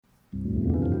Come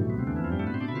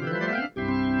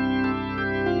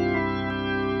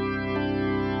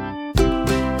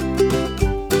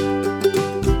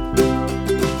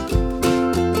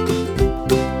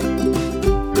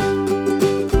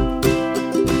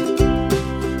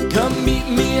meet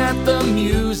me at the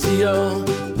Museo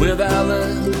with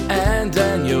Alan and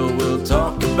Daniel. We'll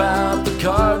talk about the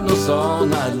Cardinals all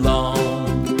night long.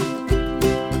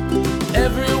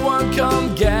 Everyone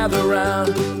come gather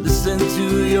round, listen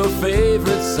to your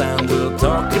favorite sound. We'll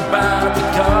talk about the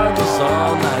Cardinals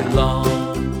all night long.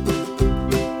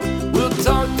 We'll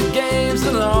talk the games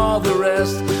and all the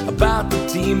rest, about the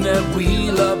team that we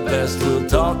love best. We'll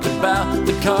talk about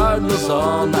the Cardinals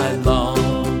all night long.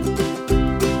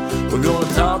 We're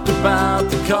gonna talk about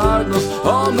the Cardinals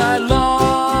all night long.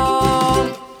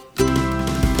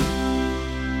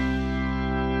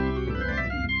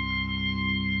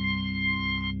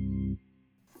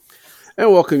 And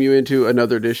welcome you into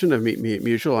another edition of Meet Me at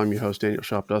Mutual. I'm your host, Daniel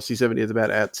Shoptaw. C70 is about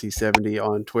at C70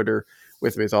 on Twitter.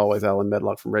 With me as always, Alan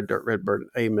Medlock from Red Dirt Redbird,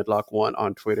 a Medlock1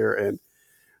 on Twitter. And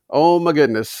oh my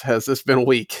goodness, has this been a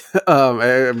week?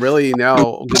 I'm really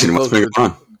now getting what's been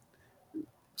going on?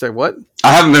 Say what?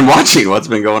 I haven't been watching. What's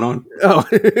been going on? Oh,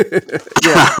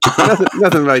 yeah,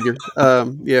 nothing major.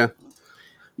 Yeah,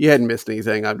 you hadn't missed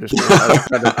anything. I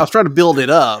was trying to build it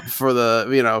up for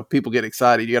the people get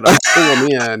excited. You got to pull them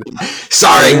in.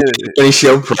 Sorry, any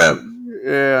show prep.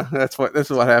 Yeah,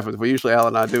 this is what happens. We usually Al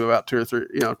and I do about 2 or 3,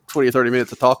 20 or 30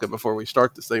 minutes of talking before we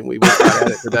start this thing. We went right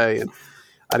at it today, and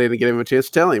I didn't give him a chance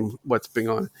to tell him what's been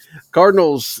on.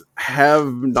 Cardinals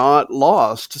have not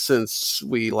lost since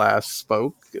we last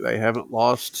spoke. They haven't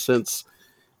lost since,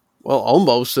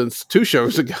 almost since 2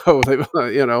 shows ago.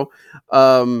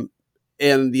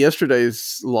 And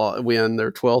yesterday's win,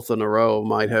 their 12th in a row,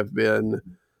 might have been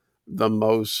the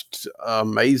most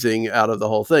amazing out of the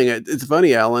whole thing. It's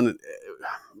funny, Alan.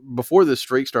 Before this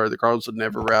streak started, the Cardinals had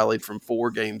never rallied from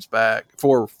 4 runs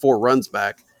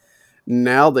back.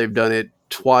 Now they've done it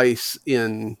twice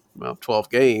in 12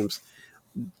 games.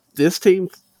 This team,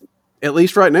 at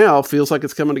least right now, feels like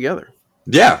it's coming together.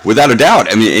 Yeah, without a doubt.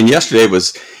 I mean, and yesterday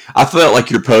I felt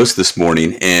like your post this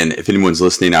morning, and if anyone's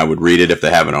listening, I would read it if they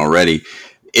haven't already.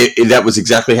 That was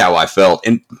exactly how I felt,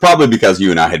 and probably because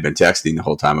you and I had been texting the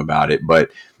whole time about it, but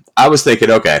I was thinking,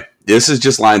 okay, this is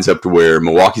just lines up to where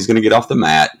Milwaukee's going to get off the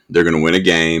mat, they're going to win a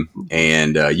game,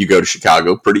 and you go to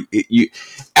Chicago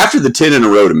after the 10 in a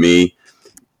row to me,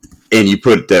 and you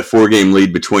put that 4-game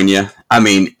lead between you. I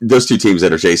mean, those 2 teams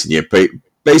that are chasing you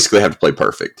basically have to play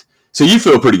perfect. So you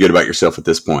feel pretty good about yourself at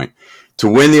this point. To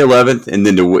win the 11th, and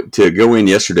then to go in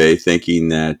yesterday thinking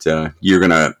that you're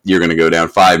gonna go down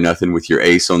 5-0 with your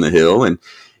ace on the hill, and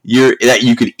you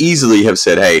could easily have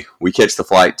said, "Hey, we catch the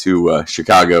flight to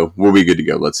Chicago, we'll be good to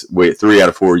go. Let's wait 3 out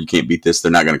of 4. You can't beat this.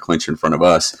 They're not going to clinch in front of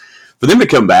us." For them to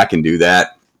come back and do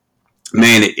that,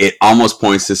 man, it almost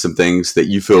points to some things that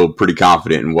you feel pretty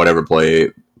confident in whatever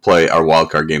play our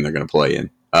wild card game they're going to play in.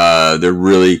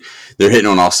 They're hitting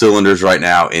on all cylinders right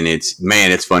now, and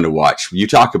it's fun to watch. You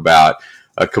talk about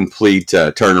a complete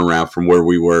turnaround from where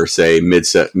we were, say,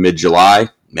 mid-July.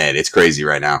 Man, it's crazy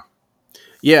right now.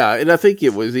 Yeah, and I think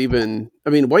it was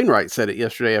Wainwright said it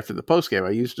yesterday after the post game.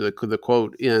 I used the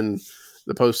quote in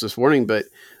the post this morning, but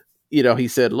he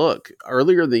said, look,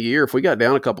 earlier in the year, if we got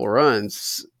down a couple of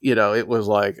runs, it was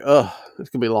like, oh, it's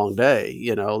going to be a long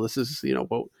day. This is,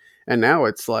 and now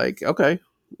it's like, okay,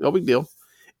 no big deal.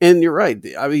 And you're right.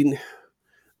 I mean,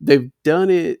 they've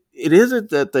done it. It isn't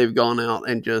that they've gone out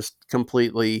and just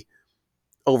completely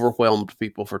overwhelmed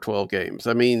people for 12 games.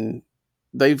 I mean,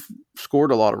 they've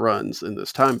scored a lot of runs in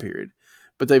this time period,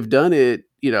 but they've done it,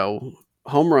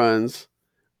 home runs,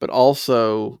 but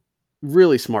also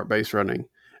really smart base running.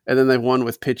 And then they've won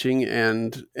with pitching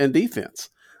and defense.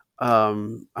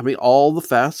 All the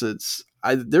facets.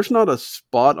 There's not a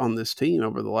spot on this team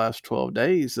over the last 12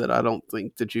 days that I don't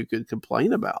think that you could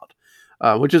complain about,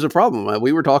 which is a problem.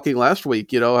 We were talking last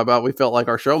week, about we felt like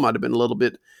our show might have been a little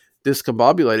bit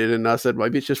discombobulated, and I said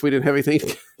maybe it's just we didn't have anything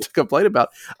to complain about.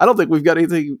 I don't think we've got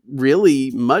anything really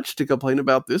much to complain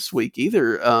about this week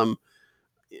either.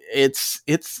 It's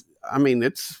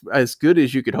as good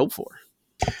as you could hope for.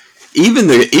 Even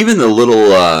the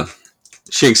little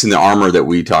chinks in the armor that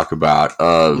we talk about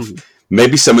of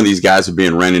maybe some of these guys are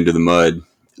being ran into the mud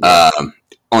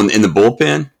in the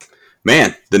bullpen.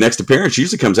 Man, the next appearance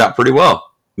usually comes out pretty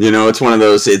well. It's one of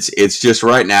those. It's just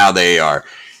right now they are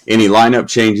any lineup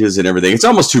changes and everything. It's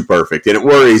almost too perfect, and it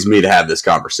worries me to have this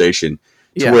conversation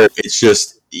to where it's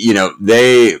just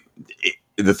the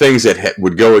things that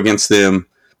would go against them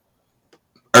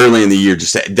early in the year,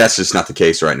 that's just not the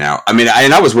case right now. I mean,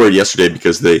 I was worried yesterday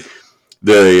because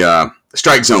the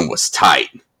strike zone was tight.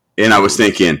 And I was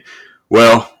thinking,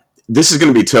 well, this is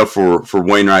going to be tough for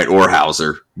Wainwright or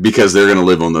Hauser because they're going to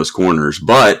live on those corners.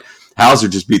 But Hauser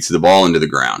just beats the ball into the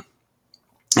ground.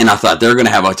 And I thought they're going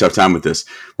to have a tough time with this.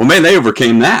 Well, man, they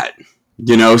overcame that.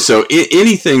 So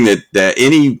anything that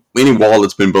any wall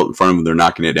that's been built in front of them, they're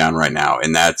knocking it down right now.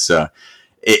 And that's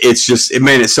it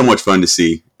made it so much fun to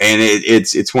see. And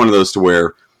it's one of those to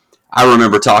where I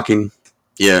remember talking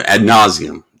ad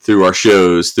nauseum through our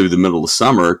shows through the middle of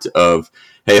summer of,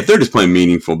 hey, if they're just playing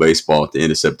meaningful baseball at the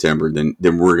end of September, then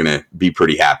we're going to be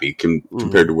pretty happy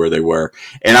compared to where they were.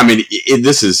 And I mean,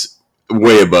 this is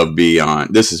way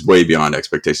beyond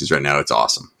expectations right now. It's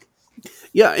awesome.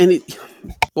 Yeah. And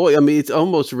it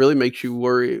almost really makes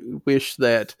you wish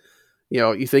that,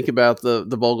 you think about the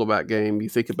Vogelbach game, you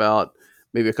think about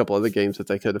maybe a couple other games that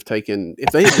they could have taken.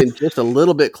 If they had been just a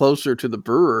little bit closer to the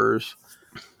Brewers,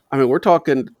 I mean, we're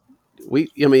talking,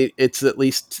 it's at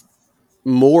least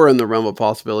more in the realm of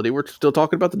possibility. We're still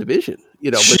talking about the division,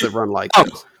 with a run like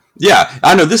this. Yeah,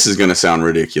 I know this is going to sound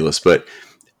ridiculous, but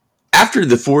after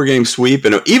the 4-game sweep,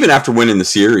 and even after winning the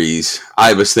series,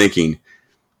 I was thinking,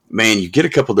 man, you get a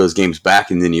couple of those games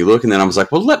back, and then you look, and then I was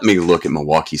like, well, let me look at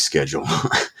Milwaukee's schedule.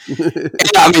 And,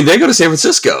 I mean, they go to San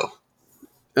Francisco.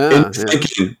 And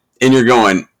you're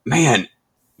going, man,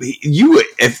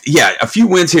 a few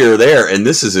wins here or there, and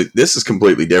this is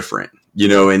completely different,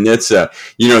 and that's they're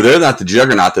not the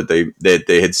juggernaut that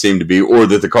they had seemed to be, or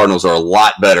that the Cardinals are a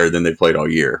lot better than they played all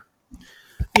year.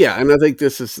 Yeah, and I think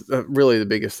this is really the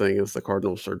biggest thing is the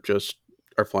Cardinals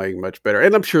are playing much better,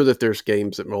 and I'm sure that there's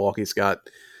games that Milwaukee's got.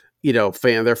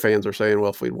 Their fans are saying,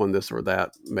 well, if we'd won this or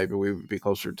that, maybe we would be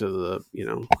closer to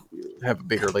the, have a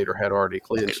bigger lead or had already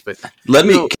clinched. But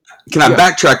can I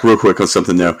backtrack real quick on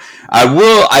something though?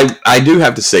 I do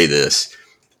have to say this.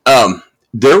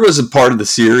 There was a part of the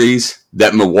series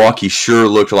that Milwaukee sure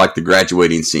looked like the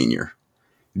graduating senior.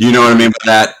 Do you know what I mean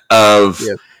by that?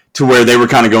 To where they were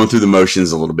kind of going through the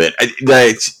motions a little bit.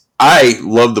 I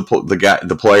love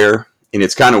the player, and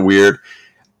it's kind of weird.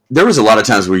 There was a lot of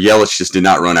times where Yelich just did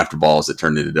not run after balls that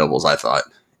turned into doubles, I thought.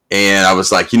 And I was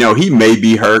like, he may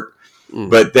be hurt,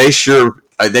 but they sure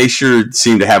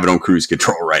seem to have it on cruise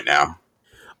control right now.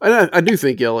 And I do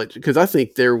think Yelich, because I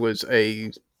think there was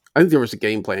a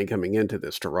game plan coming into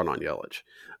this to run on Yelich.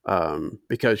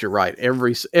 Because you're right,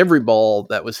 every ball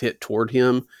that was hit toward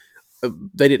him,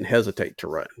 they didn't hesitate to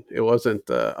run. It wasn't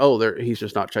he's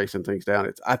just not chasing things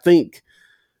down.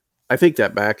 I think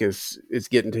that back is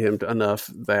getting to him enough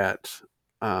that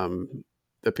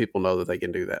that people know that they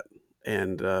can do that.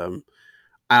 And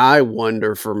I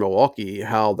wonder for Milwaukee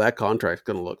how that contract's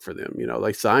going to look for them.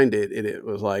 They signed it and it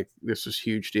was like this was a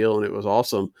huge deal and it was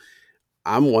awesome.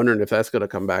 I'm wondering if that's going to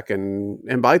come back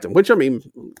and bite them, which I mean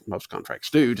most contracts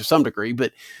do to some degree.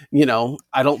 But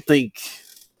I don't think,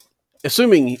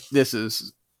 assuming this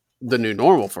is the new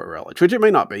normal for Yelich, which it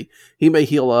may not be, he may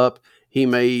heal up. He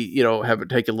may, have it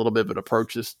take a little bit of an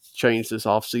approach this change this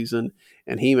offseason,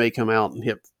 and he may come out and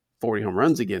hit 40 home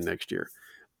runs again next year.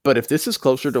 But if this is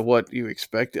closer to what you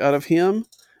expect out of him,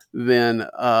 then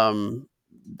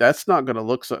that's not going to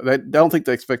look so. I don't think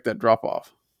they expect that drop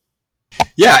off.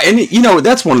 Yeah, and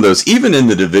that's one of those. Even in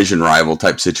the division rival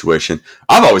type situation,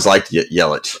 I've always liked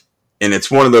Yelich, and it's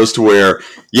one of those to where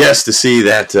yes, to see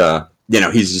that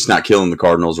he's just not killing the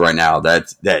Cardinals right now.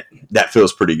 That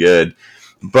feels pretty good.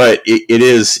 But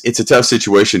it's a tough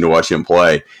situation to watch him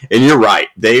play. And you're right.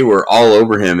 They were all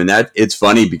over him. And it's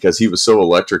funny because he was so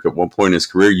electric at one point in his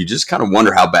career. You just kind of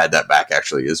wonder how bad that back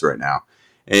actually is right now.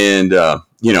 And,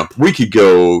 we could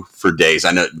go for days.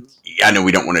 I know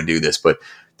we don't want to do this, but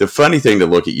the funny thing to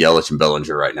look at Yelich and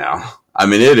Bellinger right now, I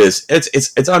mean,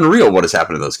 it's unreal what has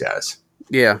happened to those guys.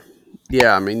 Yeah.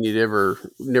 Yeah. I mean, you never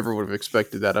would have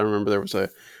expected that. I remember there was an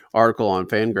article on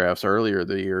Fangraphs earlier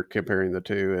the year comparing the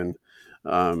two, and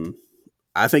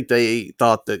I think they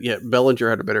thought that Bellinger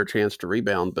had a better chance to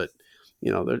rebound, but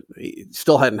it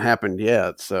still hadn't happened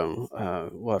yet. So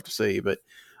we'll have to see. But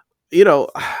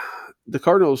the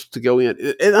Cardinals to go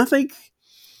in, and I think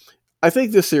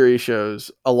this series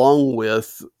shows, along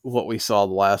with what we saw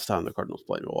the last time the Cardinals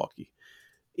played Milwaukee,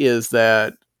 is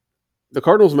that the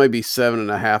Cardinals may be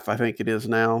 7.5. I think it is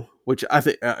now, which I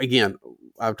think again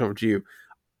I've told you,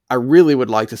 I really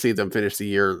would like to see them finish the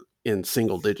year in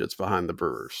single digits behind the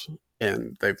Brewers,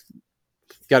 and they've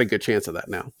got a good chance of that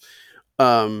now.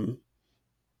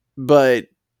 But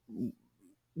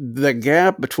the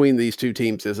gap between these two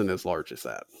teams isn't as large as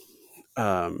that.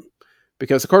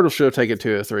 Because the Cardinals should have taken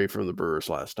 2 or 3 from the Brewers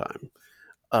last time.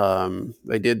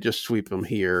 They did just sweep them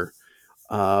here.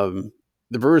 The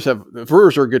Brewers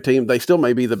are a good team. They still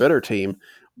may be the better team,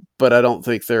 but I don't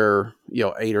think they're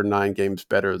 8 or 9 games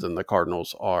better than the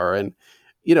Cardinals are. And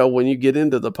when you get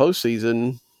into the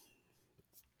postseason,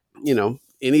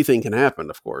 anything can happen.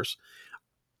 Of course,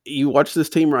 you watch this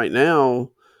team right now,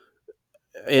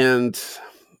 and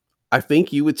I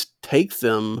think you would take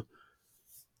them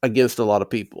against a lot of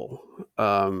people.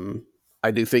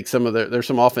 I do think there's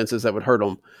some offenses that would hurt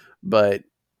them, but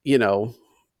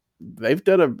they've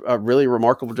done a really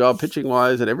remarkable job pitching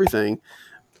wise and everything.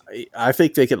 I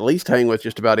think they could at least hang with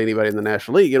just about anybody in the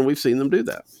National League, and we've seen them do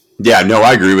that. Yeah, no,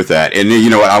 I agree with that. And you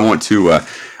know what? I want to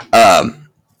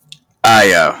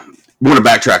want to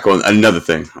backtrack on another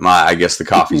thing. I guess the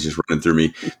coffee's just running through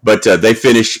me. But they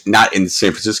finished not in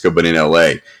San Francisco, but in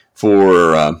LA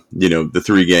for the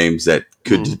 3 games that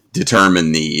could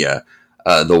determine the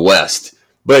West.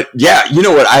 But yeah, you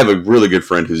know what? I have a really good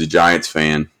friend who's a Giants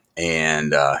fan,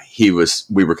 and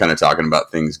we were kind of talking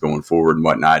about things going forward and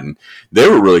whatnot, and they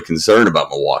were really concerned about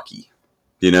Milwaukee.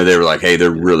 They were like, hey, they're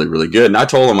really, really good. And I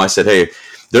told them, I said, hey,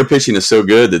 their pitching is so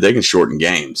good that they can shorten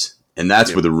games. And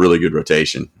that's with a really good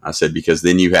rotation. I said, because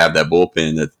then you have that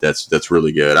bullpen that's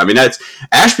really good. I mean,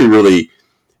 Ashby really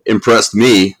impressed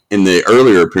me in the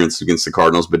earlier appearance against the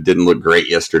Cardinals, but didn't look great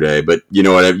yesterday. But you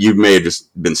know what? You may have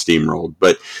just been steamrolled.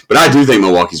 But I do think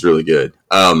Milwaukee's really good.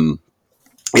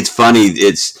 It's funny.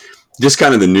 It's just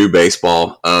kind of the new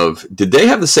baseball of, did they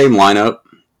have the same lineup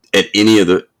at any of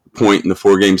the point in the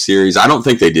 4-game series? I don't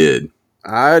think they did.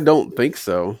 I don't think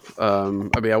so. I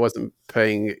mean, I wasn't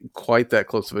paying quite that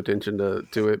close of attention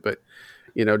to it, but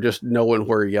just knowing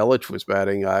where Yelich was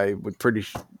batting, I would pretty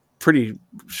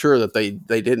sure that they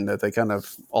didn't. That they kind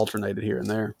of alternated here and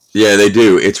there. Yeah, they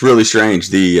do. It's really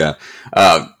strange.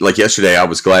 Like yesterday, I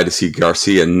was glad to see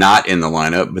Garcia not in the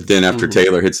lineup, but then after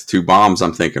Taylor hits the 2 bombs,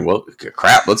 I'm thinking, well,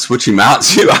 crap, let's switch him out.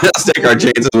 Let's take our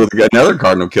chances with another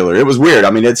Cardinal killer. It was weird. I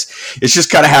mean, it's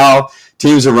just kind of how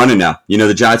teams are running now.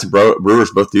 The Giants and Brewers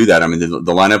both do that. I mean, the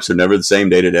lineups are never the same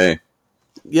day to day.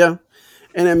 Yeah.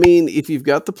 And I mean, if you've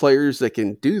got the players that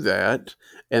can do that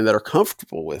and that are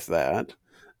comfortable with that,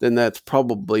 then that's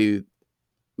probably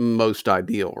most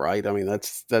ideal, right? I mean,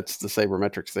 that's the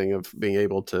sabermetrics thing of being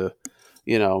able to,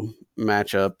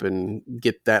 match up and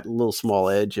get that little small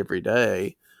edge every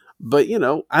day. But,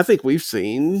 I think we've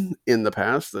seen in the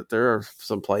past that there are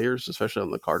some players, especially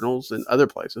on the Cardinals and other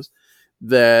places,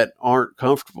 that aren't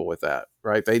comfortable with that,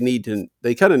 right? They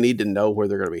kind of need to know where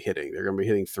they're going to be hitting. They're going to be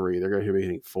hitting 3. They're going to be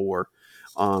hitting 4.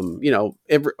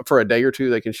 For a day or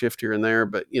 2, they can shift here and there,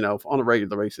 but on a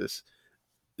regular basis,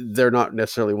 they're not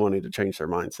necessarily wanting to change their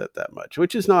mindset that much,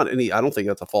 which is not I don't think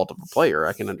that's a fault of a player.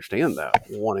 I can understand that,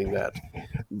 wanting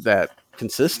that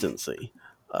consistency.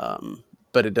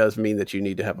 But it does mean that you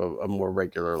need to have a more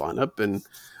regular lineup. And,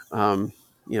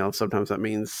 sometimes that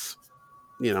means,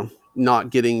 not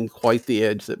getting quite the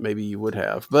edge that maybe you would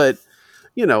have. But,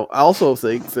 I also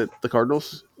think that the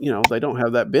Cardinals, they don't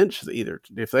have that bench either.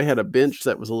 If they had a bench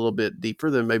that was a little bit deeper,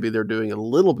 then maybe they're doing a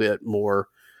little bit more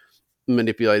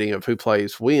manipulating of who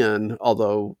plays when,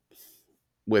 although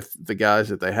with the guys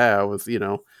that they have with,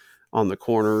 on the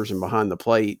corners and behind the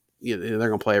plate, they're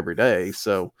going to play every day.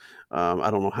 So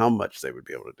I don't know how much they would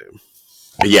be able to do.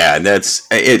 Yeah. And that's,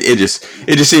 it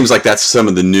just seems like that's some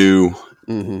of the new,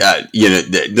 the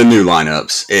new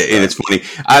lineups. And it's funny.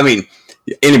 I mean,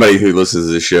 anybody who listens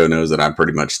to this show knows that I'm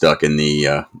pretty much stuck in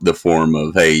the form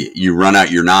of, hey, you run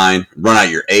out your 9, run out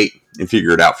your 8, and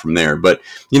figure it out from there. But,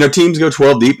 teams go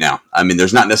 12 deep now. I mean,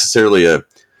 there's not necessarily a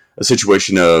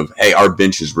situation of, hey, our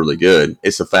bench is really good.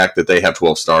 It's the fact that they have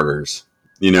 12 starters,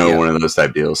 one of those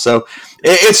type deals. So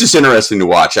it's just interesting to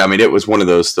watch. I mean, it was one of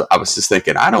those, I was just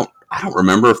thinking, I don't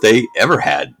remember if they ever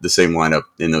had the same lineup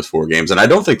in those 4 games. And I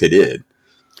don't think they did.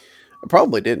 I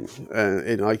probably didn't.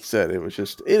 And like you said, it was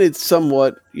just, and it's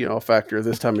somewhat, a factor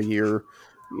this time of year,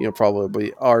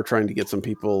 probably are trying to get some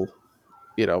people,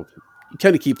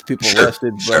 kind of keep people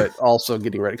rested, but also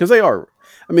getting ready. Because they are,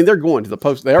 I mean, they're going to the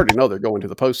post. They already know they're going to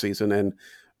the postseason, and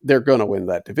they're going to win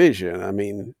that division. I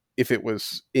mean, if it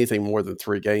was anything more than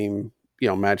 3-game,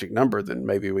 magic number, then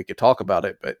maybe we could talk about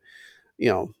it. But,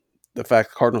 the fact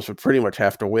the Cardinals would pretty much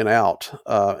have to win out.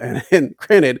 And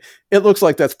granted, it looks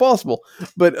like that's possible,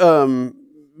 but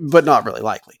not really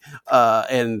likely.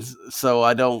 And so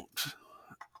I don't,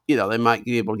 they might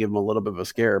be able to give them a little bit of a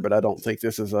scare, but I don't think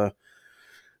this is a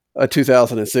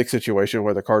 2006 situation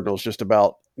where the Cardinals just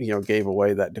about, gave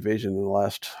away that division in the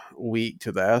last week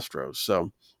to the Astros.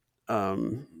 So,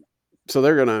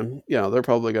 they're going to, they're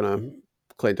probably going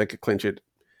to clinch it.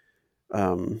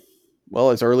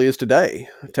 As early as today,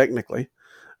 technically,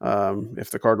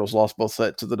 if the Cardinals lost both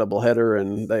sets of the doubleheader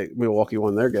and Milwaukee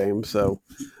won their game. So,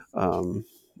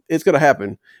 it's going to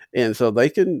happen, and so they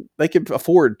can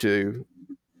afford to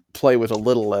play with a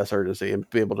little less urgency and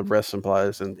be able to rest some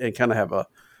players and kind of have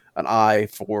an eye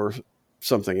for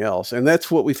something else. And that's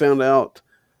what we found out,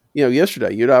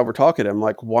 yesterday. You and I were talking. I'm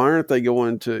like, why aren't they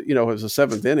going to, it was the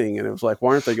 7th inning, and it was like,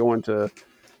 why aren't they going to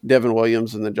Devin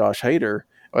Williams and then Josh Hader?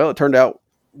 Well, it turned out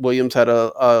Williams had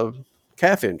a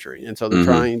calf injury, and so they're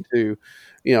trying to,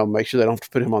 make sure they don't have to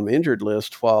put him on the injured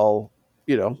list while,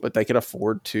 but they can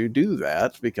afford to do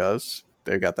that because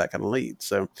they've got that kind of lead.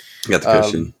 So you got the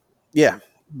cushion. Yeah.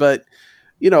 But,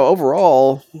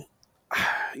 overall,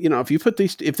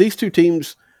 if these two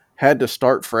teams had to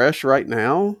start fresh right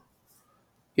now,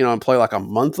 and play like a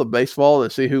month of baseball to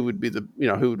see who would be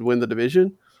who would win the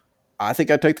division, I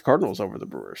think I'd take the Cardinals over the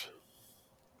Brewers.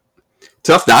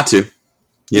 Tough not to.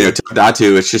 Tough not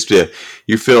to. It's just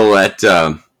you feel that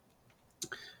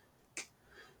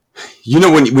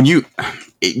when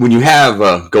you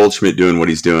have Goldschmidt doing what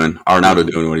he's doing, Arenado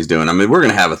doing what he's doing. I mean, we're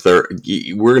going to have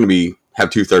have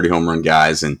 2 30 home run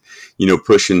guys, and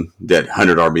pushing that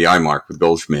 100 RBI mark with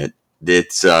Goldschmidt.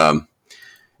 It's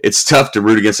tough to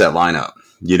root against that lineup.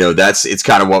 It's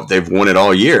kind of what they've wanted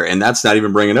all year, and that's not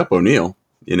even bringing up O'Neill.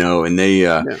 And they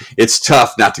it's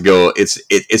tough not to go. It's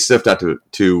tough not to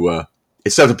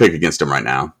it's tough to pick against them right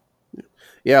now.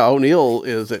 Yeah, O'Neill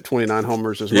is at 29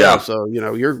 homers as well. Yeah. So,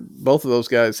 you're both of those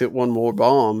guys hit one more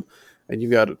bomb, and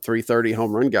you've got 330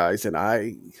 home run guys. And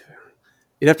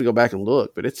you'd have to go back and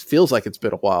look, but it feels like it's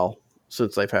been a while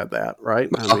since they've had that, right?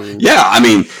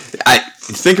 I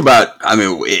think about,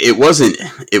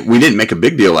 we didn't make a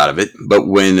big deal out of it, but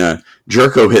when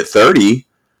Jerko hit 30,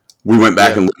 we went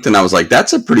back and looked, and I was like,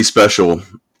 that's a pretty special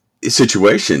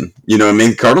situation.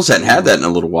 Cardinals hadn't had that in a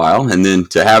little while, and then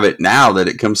to have it now that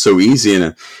it comes so easy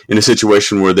in a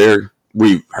situation where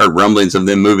we heard rumblings of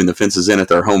them moving the fences in at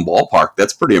their home ballpark.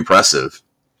 That's pretty impressive.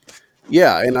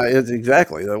 Yeah, and it's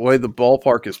exactly the way the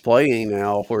ballpark is playing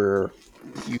now, where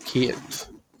you can't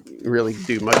really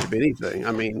do much of anything.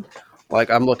 I mean, like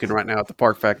I'm looking right now at the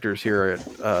park factors here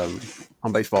at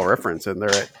on Baseball Reference, and they're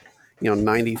at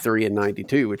 93 and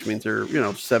 92, which means they're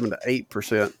 7 to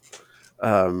 8%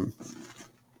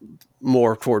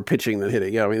 more toward pitching than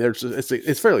hitting. I mean,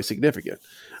 it's fairly significant.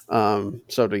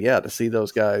 So to see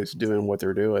those guys doing what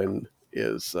they're doing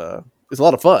is a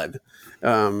lot of fun.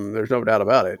 There's no doubt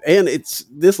about it. And it's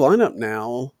this lineup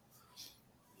now.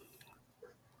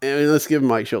 And let's give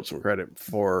Mike Shildt some credit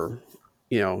for,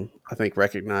 I think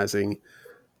recognizing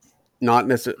not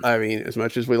necessarily, as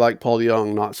much as we like Paul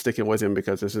Young, not sticking with him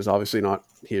because this is obviously not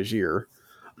his year,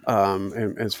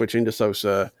 and switching to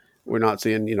Sosa. We're not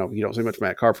seeing, you don't see much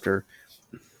Matt Carpenter.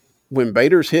 When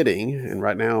Bader's hitting, and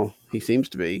right now he seems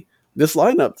to be, this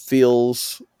lineup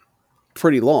feels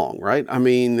pretty long, right? I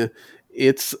mean,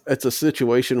 it's a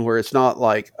situation where it's not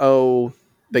like, oh,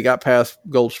 they got past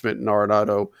Goldschmidt and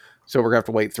Arenado, so we're going to have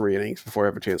to wait 3 innings before we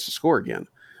have a chance to score again.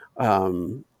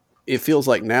 It feels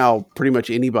like now pretty much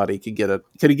anybody could get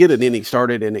an inning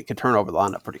started, and it could turn over the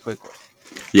lineup pretty quickly.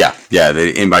 Yeah.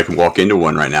 Anybody can walk into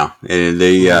one right now, and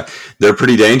they're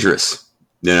pretty dangerous,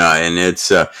 and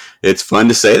it's fun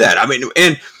to say that. I mean,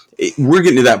 and we're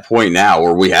getting to that point now,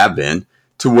 or we have been,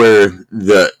 to where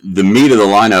the meat of the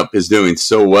lineup is doing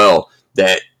so well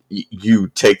that you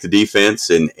take the defense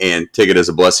and take it as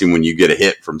a blessing when you get a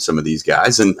hit from some of these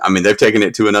guys. And I mean, they've taken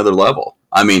it to another level.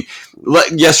 I mean,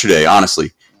 yesterday,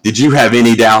 honestly, did you have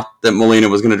any doubt that Molina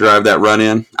was going to drive that run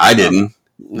in? I didn't.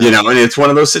 No. And it's one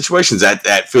of those situations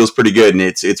that feels pretty good, and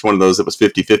it's one of those that was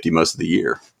 50-50 most of the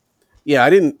year. Yeah, I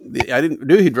didn't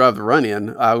knew he'd drive the run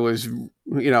in. I was,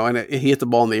 and he hit the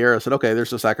ball in the air. I said, okay,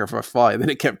 there's a sacrifice fly. And then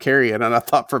it kept carrying, and I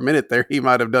thought for a minute there he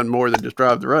might have done more than just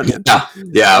drive the run in.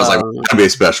 Yeah, I was like, that'd be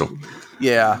special.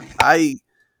 Yeah,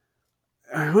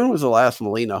 when was the last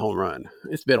Molina home run?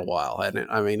 It's been a while, hasn't it?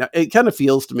 I mean, it kind of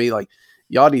feels to me like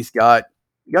Yachty's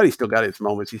still got his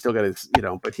moments. He still got his,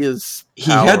 but his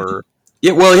power. He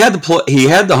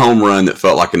had the home run that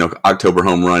felt like an October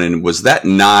home run, and was that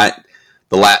not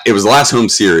the last? It was the last home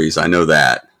series. I know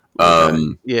that.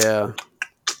 Yeah,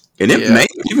 and it may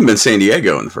have even been San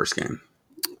Diego in the first game.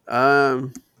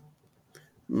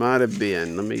 Might have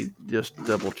been. Let me just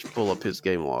pull up his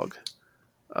game log.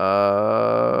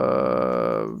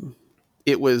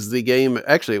 It was the game.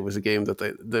 Actually, it was a game that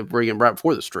they bring him right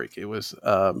before the streak. It was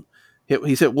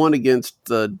he's hit one against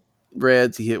the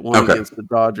Reds. He hit one against the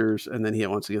Dodgers, and then he hit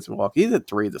once against Milwaukee. He hit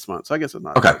 3 this month, so I guess it's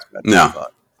not okay. No,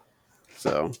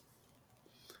 so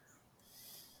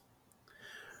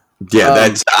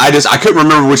yeah, I couldn't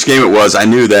remember which game it was. I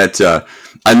knew that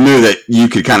you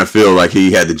could kind of feel like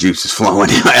he had the juices flowing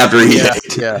after he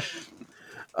hit. Yeah.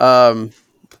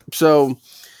 So,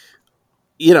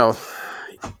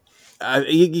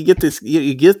 you get this,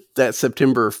 you get that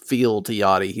September feel to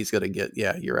Yachty. He's going to get,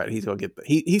 yeah, you're right. He's going to get,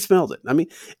 he smells it. I mean,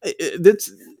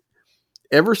 that's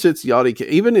ever since Yachty,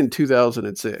 even in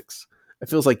 2006, it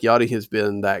feels like Yachty has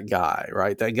been that guy,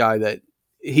 right? That guy that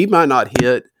he might not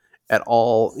hit at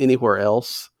all anywhere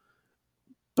else,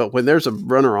 but when there's a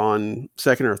runner on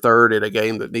second or third in a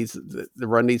game that needs the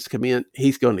run needs to come in,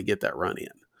 he's going to get that run in.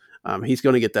 He's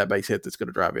going to get that base hit that's going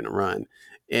to drive in a run.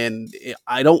 And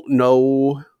I don't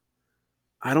know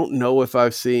if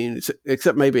I've seen,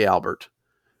 except maybe Albert,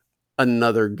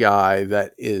 another guy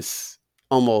that is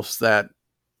almost that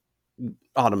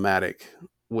automatic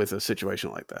with a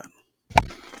situation like that.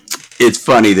 It's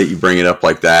funny that you bring it up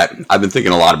like that. I've been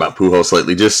thinking a lot about Pujols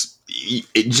lately, just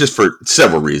for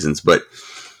several reasons, but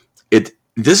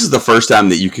this is the first time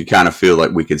that you could kind of feel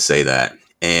like we could say that.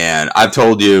 And I've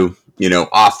told you,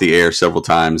 off the air several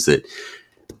times that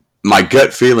my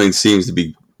gut feeling seems to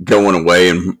be going away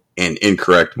and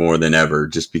incorrect more than ever,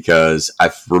 just because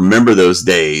I remember those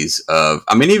days of,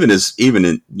 I mean, even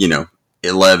in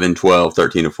 11, 12,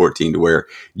 13, or 14, to where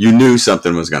you knew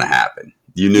something was going to happen.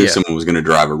 You knew someone was going to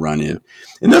drive a run in.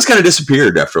 And those kind of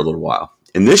disappeared after a little while.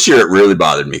 And this year it really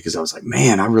bothered me because I was like,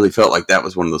 man, I really felt like that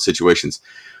was one of those situations.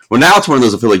 Well, now it's one of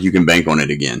those I feel like you can bank on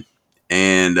it again.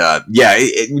 And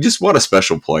just what a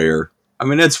special player. I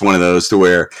mean, it's one of those to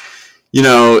where,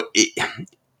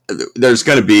 there's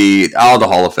going to be all the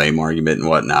Hall of Fame argument and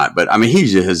whatnot. But, I mean, he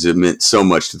just has meant so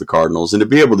much to the Cardinals. And to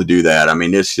be able to do that, I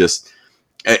mean, it's just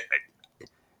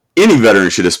any veteran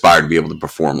should aspire to be able to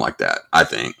perform like that, I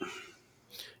think.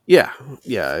 Yeah,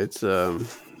 it's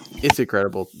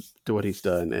incredible to what he's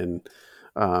done, and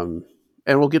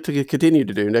we'll get to continue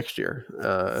to do next year,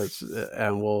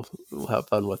 and we'll have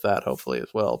fun with that hopefully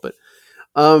as well. But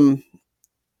like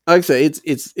I say,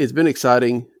 it's been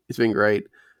exciting. It's been great.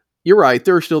 You're right.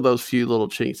 There are still those few little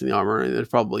chinks in the armor, and there's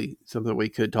probably something we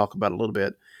could talk about a little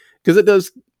bit because it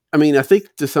does. I mean, I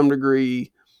think to some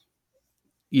degree,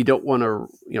 you don't want to,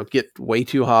 get way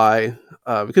too high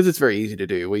because it's very easy to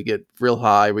do. We get real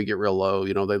high, we get real low.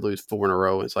 They lose 4 in a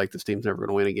row. It's like this team's never going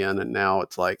to win again, and now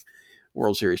it's like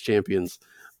World Series champions.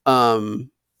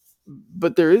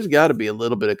 But there is got to be a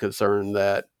little bit of concern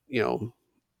that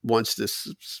once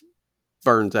this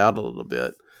burns out a little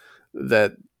bit,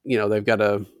 that they've got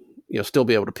to still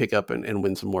be able to pick up and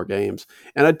win some more games.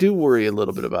 And I do worry a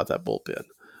little bit about that bullpen,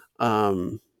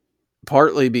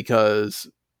 partly because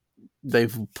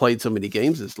they've played so many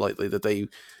games lately that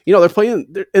they're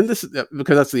playing, and this is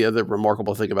because that's the other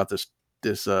remarkable thing about this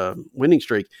winning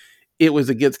streak. It was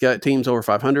against teams over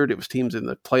 500. It was teams in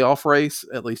the playoff race,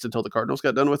 at least until the Cardinals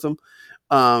got done with them.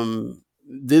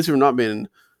 These have not been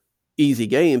easy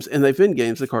games, and they've been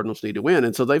games the Cardinals need to win.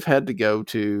 And so they've had to go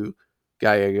to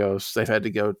Gallegos. They've had to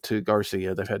go to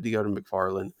Garcia. They've had to go to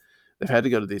McFarland. They've had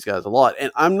to go to these guys a lot.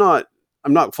 And I'm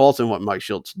not faulting what Mike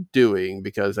Shilt's doing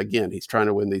because, again, he's trying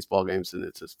to win these ball games and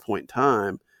it's his point in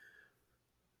time.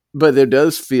 But there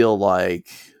does feel like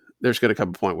there's going to come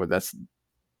a point where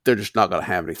they're just not going to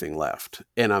have anything left.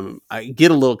 And I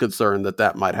get a little concerned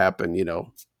that might happen,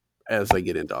 as they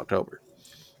get into October.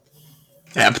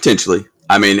 Yeah, potentially.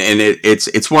 I mean, and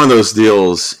it's one of those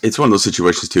deals. It's one of those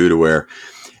situations too, to where,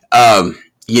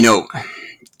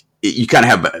 you kind of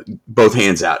have both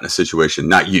hands out in a situation,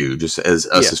 not you, just as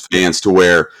us as fans, to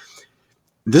where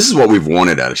this is what we've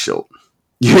wanted out of Schilt.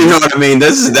 You know what I mean?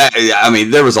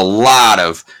 There was a lot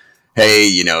of,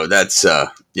 hey, that's,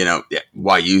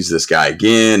 why use this guy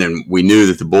again? And we knew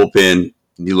that the bullpen,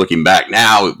 looking back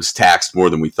now, it was taxed more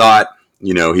than we thought.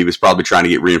 He was probably trying to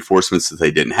get reinforcements that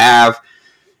they didn't have.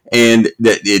 And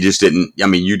that it just didn't,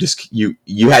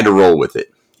 you had to roll with it.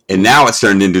 And now it's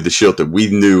turned into the Schilt that we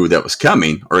knew that was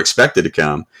coming or expected to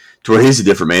come, to where he's a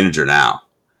different manager now.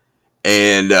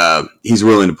 And he's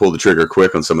willing to pull the trigger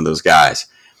quick on some of those guys.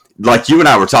 Like you and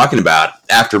I were talking about,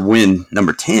 after win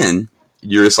number 10,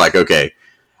 you're just like, okay,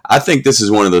 I think this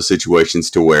is one of those situations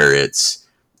to where it's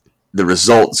the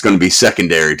result's going to be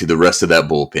secondary to the rest of that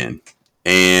bullpen.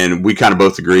 And we kind of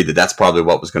both agreed that that's probably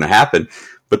what was going to happen.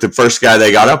 But the first guy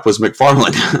they got up was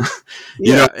McFarland,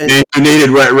 who needed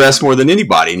rest more than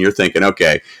anybody. And you're thinking,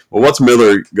 okay, well, what's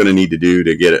Miller going to need to do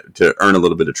to earn a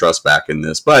little bit of trust back in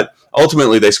this? But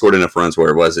ultimately, they scored enough runs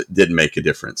where it didn't make a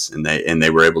difference, and they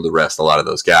were able to rest a lot of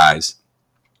those guys.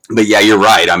 But yeah, you're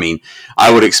right. I mean,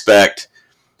 I would expect,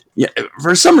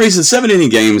 for some reason, 7-inning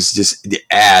games just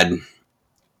add.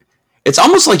 It's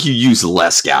almost like you use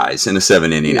less guys in a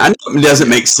 7-inning. I know it doesn't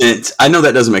make sense. I know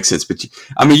that doesn't make sense, but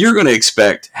you're going to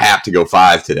expect Happ to go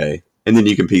 5 today, and then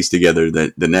you can piece together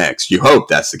the next. You hope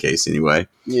that's the case anyway.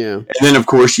 Yeah. And then, of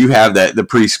course, you have the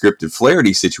pre-scripted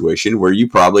Flaherty situation where you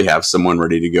probably have someone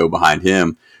ready to go behind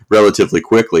him relatively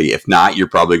quickly. If not, you're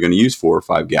probably going to use 4 or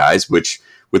 5 guys, which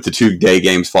with the 2-day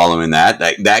games following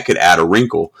that could add a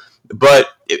wrinkle. But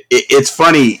it's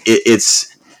funny.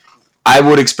 I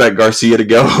would expect Garcia to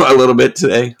go a little bit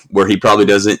today, where he probably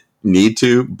doesn't need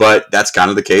to, but that's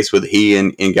kind of the case with he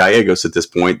and Gallegos at this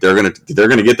point. They're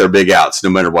gonna get their big outs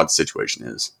no matter what the situation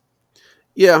is.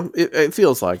 Yeah, it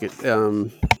feels like it.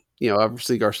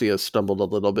 Obviously Garcia stumbled a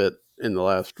little bit in the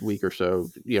last week or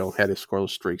so. Had his scoreless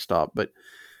streak stopped, but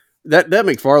that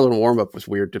McFarland warm up was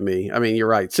weird to me. I mean, you're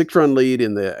right, 6-run lead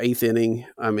in the 8th inning.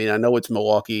 I mean, I know it's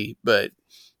Milwaukee, but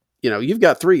you've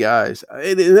got 3 guys,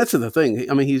 and that's the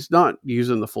thing. I mean, he's not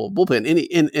using the full bullpen,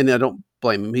 and I don't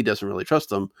blame him. He doesn't really trust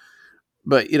them.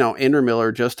 But, Andrew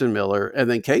Miller, Justin Miller, and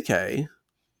then KK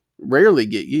rarely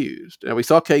get used. And we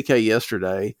saw KK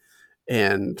yesterday,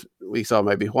 and we saw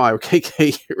maybe why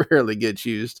KK rarely gets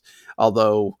used,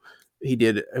 although he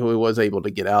was able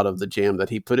to get out of the jam that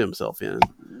he put himself in.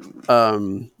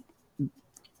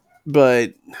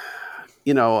 But,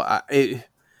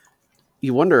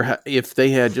 you wonder if they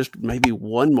had just maybe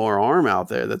one more arm out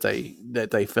there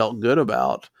that they felt good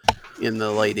about in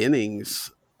the late innings.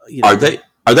 Are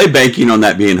they banking on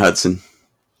that being Hudson?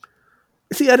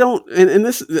 See, I don't, and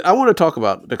this, I want to talk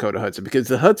about Dakota Hudson, because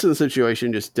the Hudson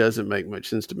situation just doesn't make much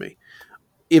sense to me.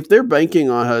 If they're banking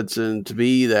on Hudson to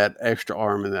be that extra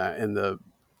arm in the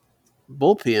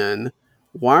bullpen,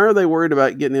 why are they worried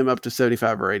about getting him up to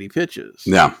 75 or 80 pitches?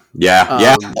 Yeah,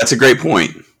 that's a great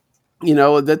point.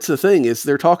 That's the thing, is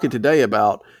they're talking today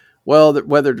about,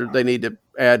 whether they need to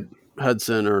add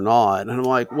Hudson or not. And I'm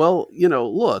like, look,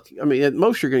 I mean, at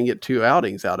most you're going to get 2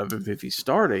 outings out of him if he's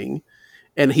starting.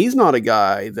 And he's not a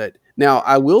guy that, now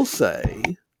I will say,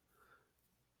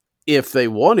 if they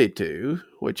wanted to,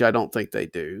 which I don't think they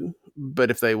do,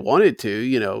 but if they wanted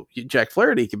to, Jack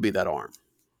Flaherty could be that arm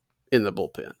in the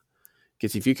bullpen.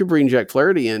 Because if you could bring Jack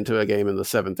Flaherty into a game in the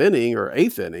 7th inning or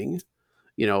 8th inning,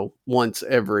 once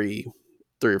every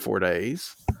 3 or 4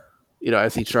 days,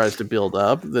 as he tries to build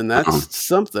up, then that's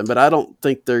something. But I don't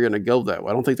think they're going to go that way.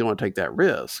 I don't think they want to take that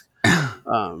risk.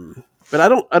 But I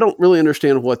don't really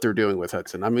understand what they're doing with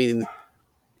Hudson. I mean,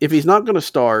 if he's not going to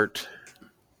start,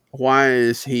 why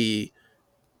is he,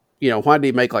 why did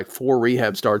he make like 4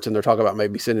 rehab starts, and they're talking about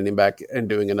maybe sending him back and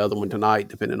doing another one tonight,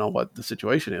 depending on what the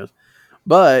situation is.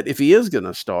 But if he is going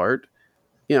to start,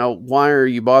 why are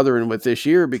you bothering with this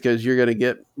year? Because you're going to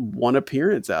get 1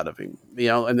 appearance out of him,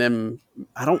 and then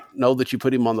I don't know that you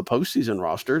put him on the postseason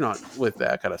roster, not with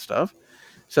that kind of stuff.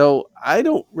 So I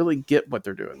don't really get what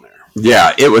they're doing there.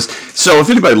 Yeah, it was. So if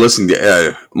anybody listening,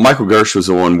 Michael Gersh was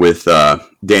on with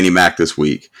Danny Mac this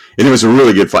week, and it was a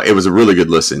really good fight. It was a really good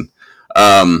listen.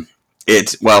 Okay,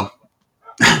 let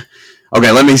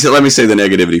me say the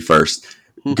negativity first.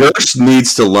 Gersh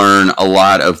needs to learn a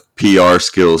lot of PR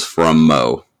skills from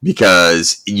Mo,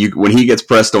 because when he gets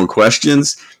pressed on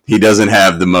questions, he doesn't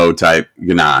have the Mo type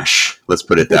ganache. Let's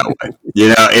put it that way.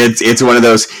 It's one of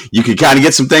those, you can kind of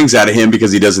get some things out of him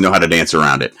because he doesn't know how to dance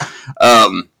around it.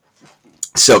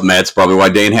 So that's probably why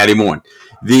Dan had him on.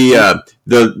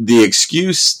 The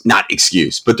excuse, not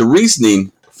excuse, but the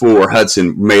reasoning for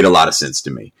Hudson made a lot of sense to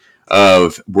me.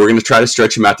 We're going to try to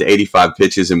stretch him out to 85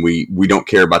 pitches, and we don't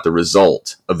care about the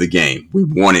result of the game. We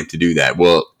want him to do that.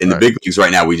 Well, in the big leagues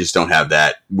right now, we just don't have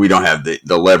that. We don't have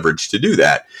the leverage to do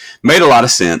that. Made a lot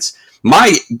of sense.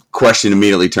 My question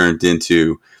immediately turned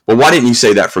into, well, why didn't you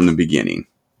say that from the beginning?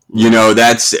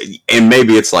 And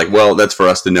maybe it's like, well, that's for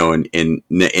us to know and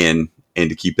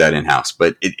to keep that in-house.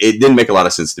 But it didn't make a lot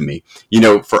of sense to me.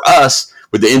 For us,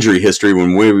 with the injury history,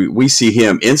 when we see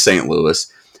him in St.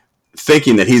 Louis,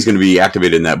 thinking that he's going to be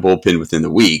activated in that bullpen within the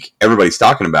week, everybody's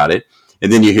talking about it.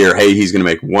 And then you hear, hey, he's going to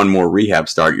make 1 more rehab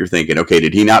start. You're thinking, okay,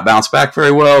 did he not bounce back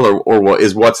very well, or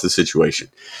what's the situation?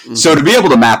 Mm-hmm. So to be able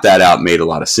to map that out made a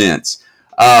lot of sense.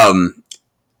 I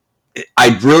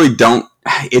really don't.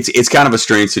 It's kind of a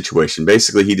strange situation.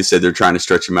 Basically, he just said they're trying to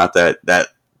stretch him out that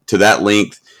to that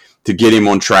length to get him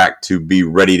on track to be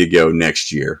ready to go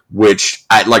next year, which,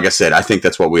 like I said, I think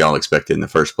that's what we all expected in the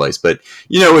first place. But,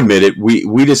 admit it, we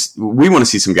want to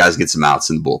see some guys get some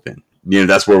outs in the bullpen.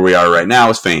 That's where we are right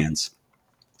now as fans.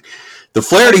 The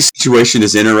Flaherty situation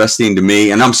is interesting to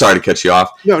me, and I'm sorry to cut you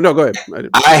off. No, go ahead.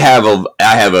 I have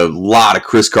a lot of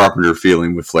Chris Carpenter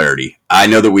feeling with Flaherty. I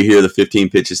know that we hear the 15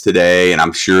 pitches today, and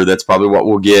I'm sure that's probably what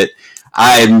we'll get.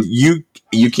 You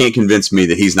can't convince me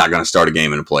that he's not going to start a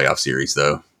game in a playoff series,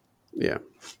 though. Yeah.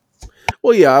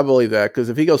 Well, yeah, I believe that, because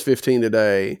if he goes 15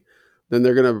 today, then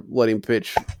they're going to let him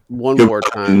pitch one more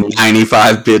time.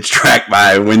 95 pitch track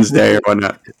by Wednesday or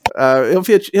whatnot. He'll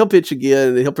pitch again,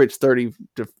 and he'll pitch 30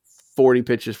 to 40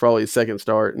 pitches, probably his second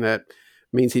start, and that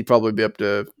means he'd probably be up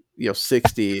to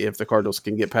 60 if the Cardinals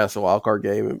can get past the wild card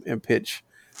game and pitch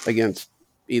against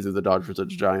either the Dodgers or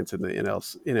the Giants in the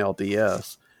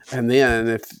NLDS. And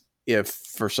then if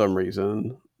for some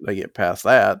reason they get past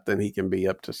that, then he can be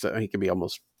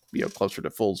almost closer to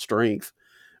full strength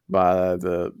by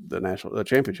the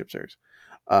championship series.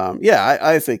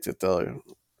 I think that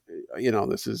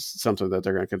this is something that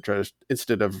they're going to try to,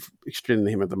 instead of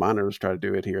extending him at the minors, try to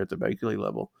do it here at the big league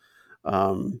level.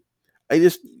 I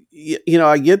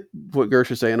get what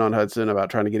Gersh is saying on Hudson about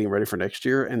trying to get him ready for next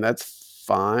year, and that's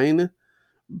fine.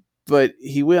 But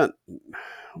he went,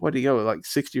 like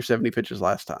 60 or 70 pitches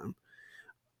last time.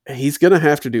 He's going to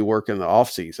have to do work in the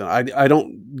offseason. I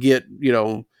don't get,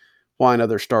 why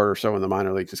another starter so in the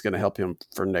minor leagues is going to help him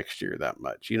for next year that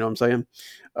much. You know what I'm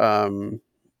saying?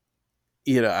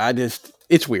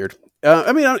 It's weird.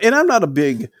 And I'm not a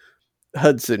big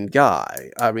Hudson guy.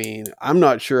 I mean, I'm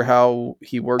not sure how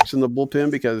he works in the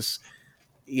bullpen because,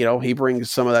 he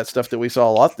brings some of that stuff that we saw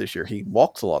a lot this year. He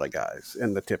walks a lot of guys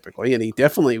typically, and he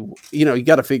definitely, you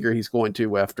got to figure he's going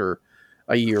to, after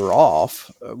a year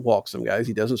off, walk some guys.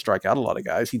 He doesn't strike out a lot of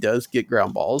guys. He does get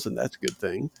ground balls, and that's a good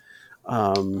thing.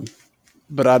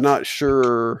 But I'm not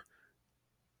sure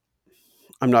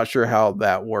how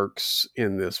that works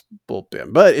in this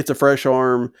bullpen, but it's a fresh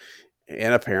arm.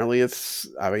 And apparently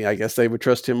I guess they would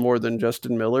trust him more than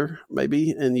Justin Miller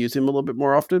maybe and use him a little bit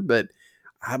more often. But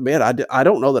I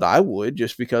don't know that I would,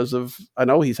 just because I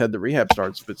know he's had the rehab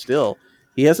starts, but still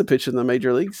he hasn't pitched in the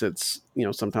major league since,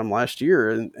 sometime last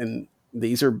year. And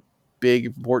these are big,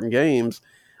 important games.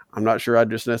 I'm not sure I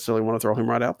just necessarily want to throw him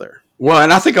right out there. Well,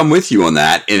 and I think I'm with you on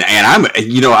that. And I'm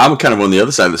kind of on the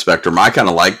other side of the spectrum. I kind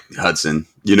of like Hudson,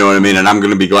 you know what I mean? And I'm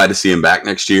going to be glad to see him back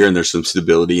next year. And there's some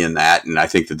stability in that. And I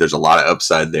think that there's a lot of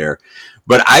upside there.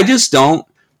 But I just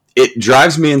it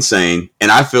drives me insane.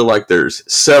 And I feel like there's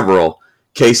several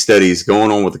case studies going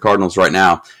on with the Cardinals right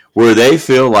now where they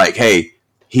feel like, hey,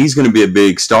 he's going to be a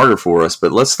big starter for us,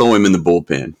 but let's throw him in the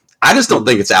bullpen. I just don't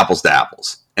think it's apples to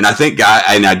apples. And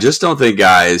I just don't think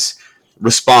guys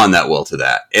respond that well to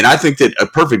that. And I think that a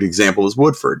perfect example is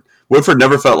Woodford. Woodford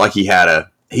never felt like he had a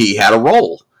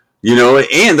role, and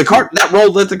that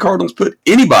role that the Cardinals put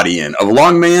anybody in. A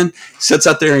long man sits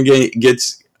out there and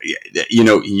gets, you're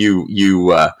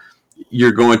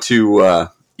going to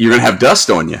have dust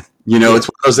on you. It's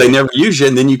one of those, they never use you,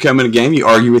 and then you come in a game, you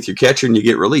argue with your catcher, and you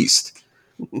get released.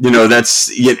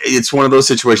 It's one of those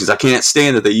situations. I can't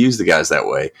stand that they use the guys that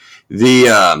way.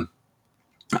 I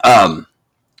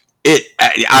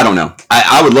don't know.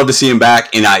 I would love to see him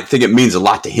back, and I think it means a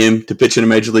lot to him to pitch in a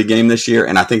major league game this year,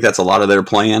 and I think that's a lot of their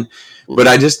plan. But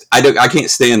I can't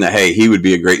stand that. Hey, he would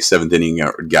be a great seventh inning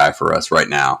guy for us right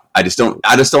now. I just don't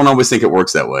always think it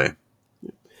works that way.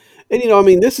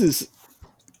 And this is,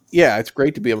 it's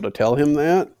great to be able to tell him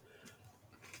that,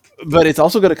 but it's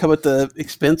also going to come at the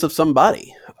expense of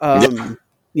somebody. That's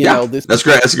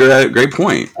great. That's a great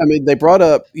point. I mean, they brought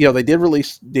up, they did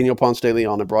release Daniel Ponce de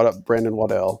Leon and brought up Brandon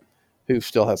Waddell, who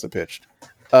still hasn't pitched.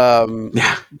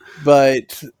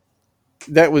 But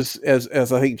that was,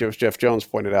 as I think Jeff Jones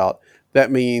pointed out,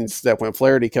 that means that when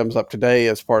Flaherty comes up today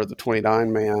as part of the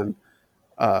 29th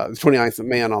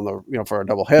man on the, for a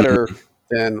doubleheader,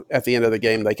 then at the end of the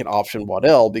game, they can option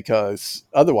Waddell, because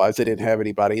otherwise they didn't have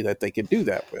anybody that they could do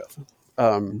that with.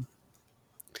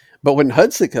 But when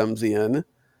Hudson comes in,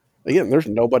 again, there's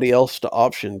nobody else to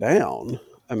option down.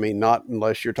 I mean, not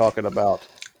unless you're talking about,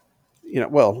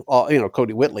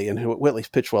 Cody Whitley, and Whitley's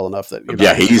pitched well enough that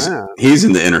he's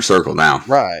in the inner circle now,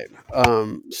 right?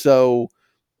 So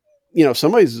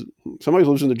somebody's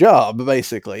losing the job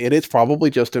basically, and it's probably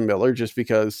Justin Miller, just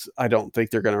because I don't think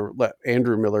they're going to let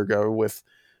Andrew Miller go with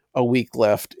a week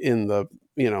left in the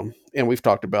and we've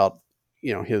talked about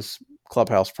his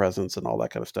clubhouse presence and all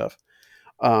that kind of stuff.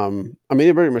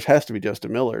 It very much has to be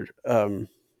Justin Miller to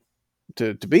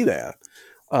be that.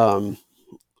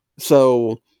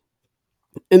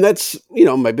 And that's,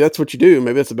 maybe that's what you do.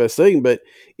 Maybe that's the best thing. But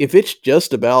if it's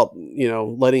just about,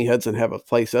 letting Hudson have a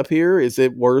place up here, is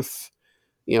it worth,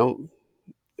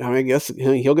 I guess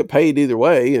he'll get paid either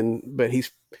way. But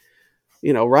he's,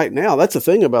 right now, that's the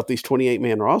thing about these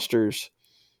 28-man rosters.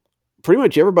 Pretty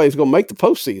much everybody's going to make the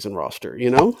postseason roster.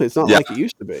 It's not like it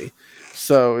used to be.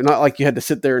 So not like you had to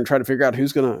sit there and try to figure out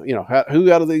who's going to,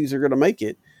 who out of these are going to make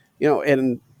it,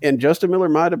 and Justin Miller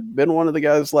might have been one of the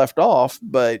guys left off,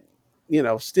 but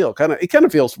still it kind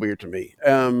of feels weird to me,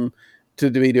 to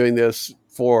be doing this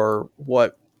for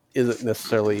what isn't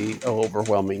necessarily an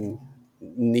overwhelming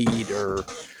need or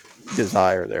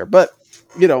desire there. But,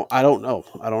 I don't know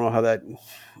how that,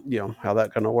 how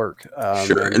that going to work.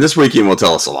 Sure. And this weekend will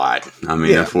tell us a lot. I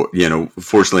mean,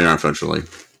 fortunately or unfortunately.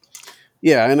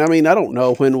 Yeah, and I mean, I don't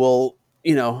know when we'll, I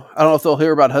don't know if they'll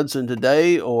hear about Hudson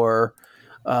today or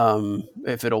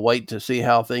if it'll wait to see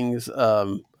how things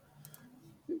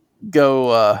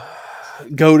go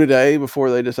go today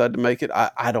before they decide to make it.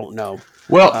 I don't know.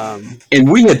 Well, Um, and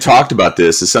we had talked about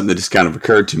this as something that just kind of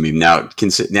occurred to me. Now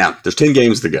there's 10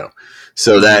 games to go,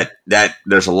 so mhm. that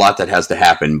there's a lot that has to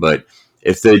happen. But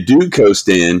if they do coast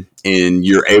in and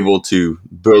you're able to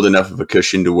build enough of a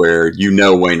cushion to where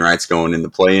Wainwright's going in the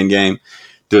play-in game,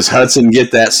 does Hudson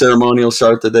get that ceremonial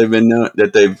start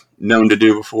that they've known to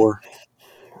do before?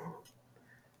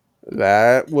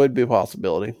 That would be a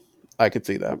possibility. I could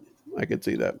see that. I could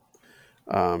see that.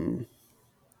 Um,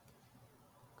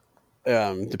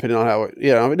 depending on how it,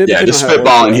 Yeah, depending on just how it works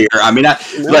spitballing out. here. I mean, No,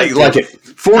 it's like good. at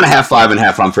 4.5,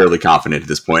 5.5. I'm fairly confident at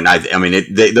this point. I mean,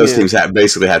 those Yeah, teams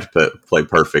basically have to play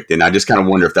perfect, and I just kind of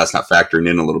wonder if that's not factoring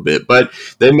in a little bit. But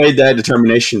they made that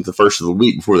determination at the first of the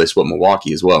week before they swept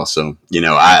Milwaukee as well. So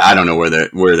I don't know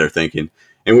where they're thinking,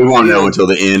 and we won't know yeah, until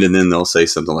the end, and then they'll say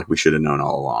something like we should have known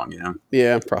all along.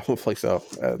 yeah. Probably so.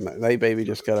 They maybe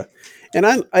just gotta. And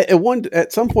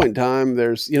at some point in time,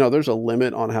 there's a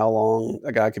limit on how long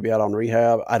a guy could be out on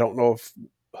rehab. I don't know if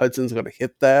Hudson's going to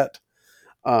hit that.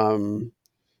 Um,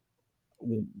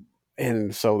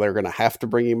 and so they're going to have to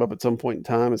bring him up at some point in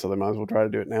time, and so they might as well try to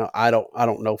do it now. I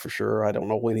don't know for sure. I don't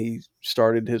know when he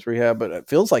started his rehab, but it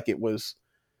feels like it was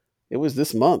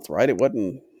this month, right? It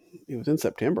wasn't. It was in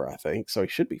September, I think, so he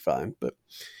should be fine. But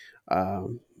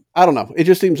um, I don't know. It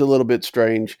just seems a little bit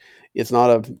strange. It's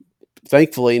not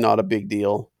thankfully not a big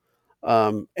deal.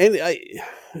 As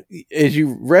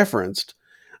you referenced,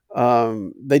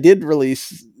 they did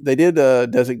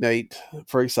designate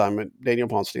for assignment Daniel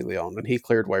Ponce de Leon, and he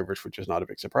cleared waivers, which is not a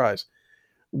big surprise.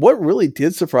 What really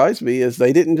did surprise me is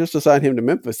they didn't just assign him to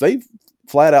Memphis; they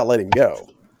flat out let him go.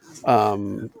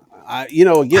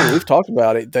 Again, we've talked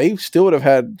about it. They still would have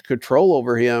had control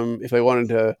over him if they wanted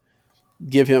to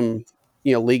give him,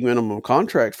 league minimum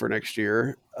contract for next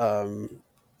year, and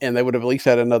they would have at least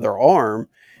had another arm.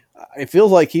 It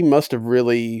feels like he must have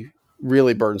really,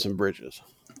 really burned some bridges.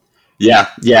 Yeah,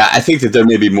 yeah. I think that there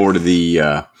may be more to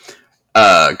the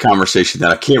conversation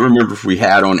that I can't remember if we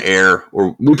had on air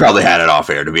or we probably had it off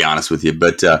air, to be honest with you.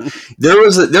 But there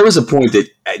was a point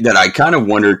that I kind of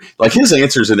wondered, like his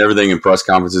answers and everything in press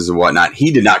conferences and whatnot.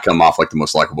 He did not come off like the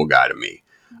most likable guy to me,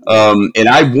 Yeah, and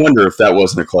I wonder if that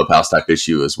wasn't a clubhouse type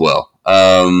issue as well.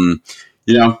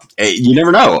 You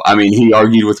never know. I mean, he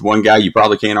argued with one guy you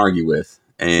probably can't argue with,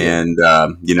 yeah, and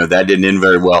that didn't end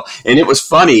very well. And it was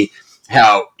funny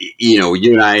how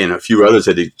you and I and a few others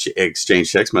had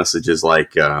exchanged text messages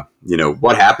like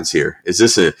what happens here? Is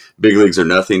this a big leagues or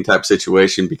nothing type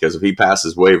situation? Because if he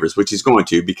passes waivers, which he's going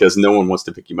to, because no one wants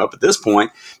to pick him up at this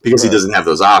point because he right. doesn't have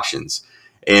those options.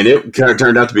 And it kind of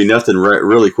turned out to be nothing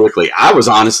really quickly. I was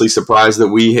honestly surprised that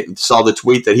we saw the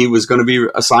tweet that he was going to be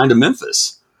assigned to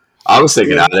Memphis. I was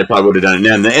thinking Yeah, they probably would have done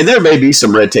it. And there may be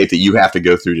some red tape that you have to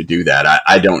go through to do that.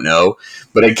 I don't know.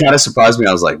 But it kind of surprised me.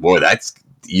 I was like, boy,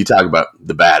 you talk about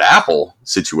the bad apple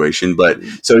situation. But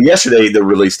so yesterday, the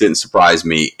release didn't surprise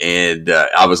me. And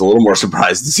I was a little more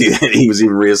surprised to see that he was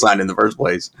even reassigned in the first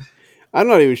place. I'm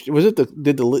not even. Was it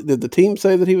did the team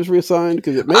say that he was reassigned?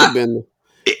 Because it may have I, been.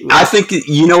 I think,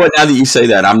 what, now that you say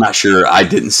that, I'm not sure. I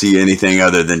didn't see anything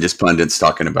other than just pundits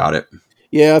talking about it.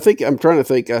 Yeah, I think I'm trying to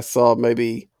think. I saw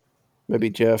maybe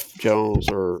Jeff Jones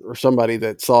or somebody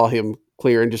that saw him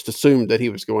clear and just assumed that he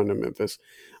was going to Memphis,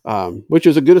 which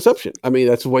is a good assumption. I mean,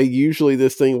 that's the way usually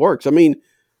this thing works. I mean,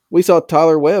 we saw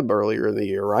Tyler Webb earlier in the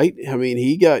year, right? I mean,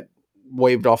 he got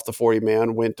waived off the 40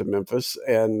 man, went to Memphis,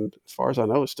 and as far as I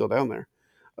know, is still down there.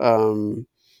 Um,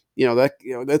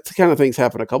 that kind of things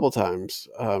happen a couple times.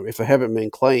 If they haven't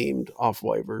been claimed off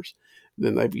waivers,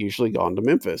 then they've usually gone to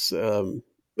Memphis.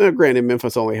 Now, granted,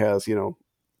 Memphis only has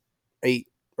 8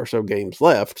 or so games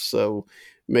left, so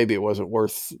maybe it wasn't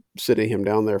worth sitting him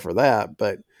down there for that.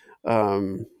 But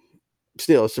um,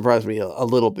 still, it surprised me a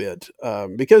little bit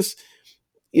because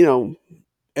you know,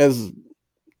 as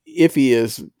iffy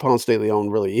as Ponce de Leon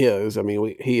really is, I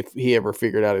mean, if he ever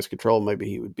figured out his control, maybe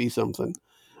he would be something.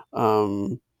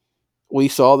 Um, we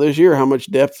saw this year how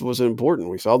much depth was important.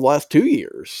 We saw the last 2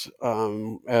 years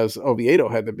as Oviedo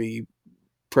had to be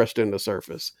pressed into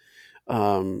surface.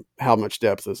 How much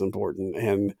depth is important,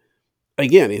 and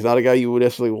again, he's not a guy you would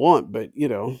necessarily want, but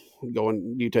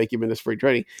you take him in this free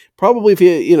trading. Probably if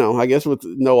I guess with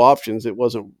no options, it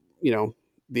wasn't,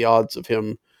 the odds of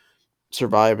him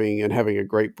surviving and having a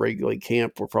great break league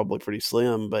camp were probably pretty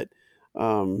slim. But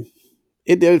um,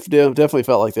 definitely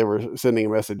felt like they were sending a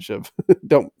message of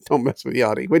don't mess with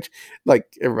Yachty, which like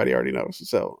everybody already knows.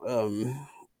 So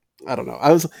I don't know.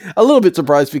 I was a little bit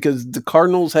surprised because the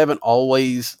Cardinals haven't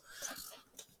always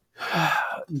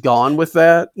gone with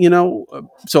that,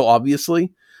 so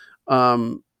obviously.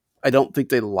 I don't think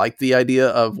they like the idea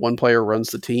of one player runs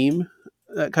the team,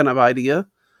 that kind of idea.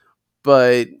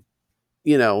 But,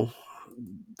 it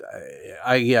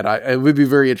would be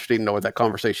very interesting to know what that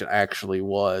conversation actually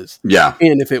was. Yeah.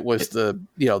 And if it was the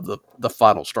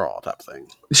final straw type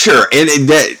thing. Sure. And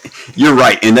you're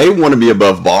right. And they want to be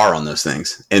above bar on those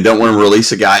things and don't want to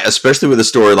release a guy, especially with a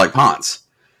story like Ponce.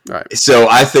 Right. So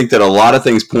I think that a lot of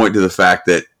things point to the fact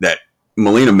that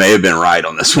Molina may have been right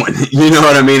on this one. You know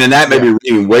what I mean? And that may be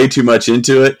reading way too much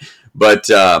into it. But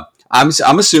I'm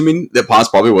assuming that Ponce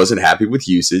probably wasn't happy with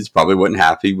usage, probably wasn't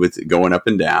happy with going up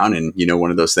and down, and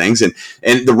one of those things. And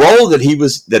the role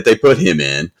that they put him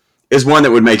in is one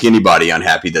that would make anybody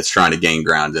unhappy that's trying to gain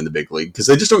ground in the big league because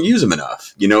they just don't use him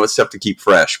enough. It's tough to keep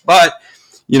fresh. But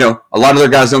a lot of their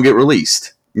guys don't get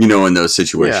released. In those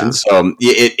situations. Yeah. So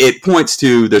it points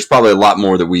to there's probably a lot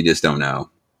more that we just don't know.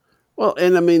 Well,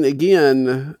 and I mean,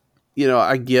 again,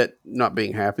 I get not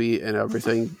being happy and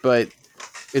everything, but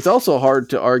it's also hard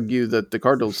to argue that the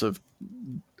Cardinals have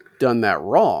done that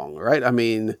wrong, right? I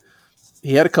mean,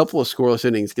 he had a couple of scoreless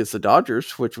innings against the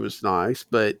Dodgers, which was nice,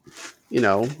 but,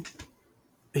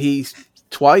 he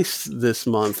twice this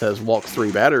month has walked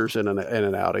 3 batters in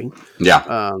an outing.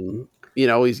 Yeah.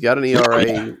 He's got an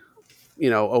ERA,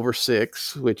 over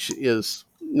 6, which is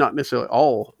not necessarily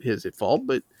all his fault,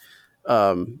 but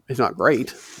it's not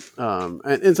great.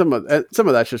 And some of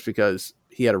that's just because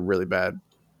he had a really bad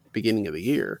beginning of the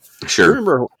year.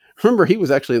 Sure. Remember he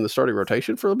was actually in the starting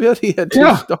rotation for a bit. He had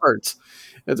 2 starts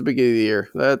at the beginning of the year.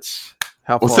 That's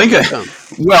how far think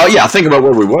about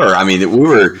where we were. I mean, we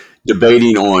were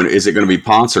debating on, is it going to be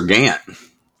Ponce or Gant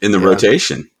in the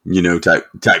rotation,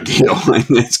 type deal. And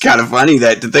it's kind of funny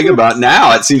that to think about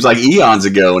now, it seems like eons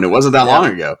ago, and it wasn't that long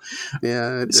ago.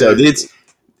 Yeah. It's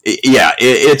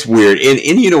weird. And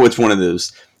it's one of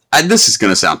those, this is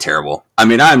going to sound terrible. I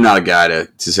mean, I'm not a guy to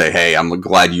say, hey, I'm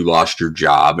glad you lost your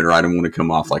job, and I don't want to come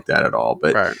off like that at all.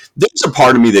 But there's a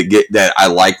part of me that I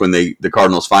like when the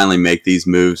Cardinals finally make these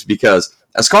moves, because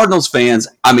as Cardinals fans,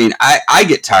 I mean, I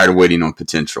get tired of waiting on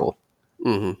potential.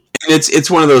 Mm-hmm. And it's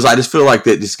one of those, I just feel like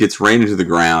that just gets ran into the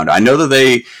ground. I know that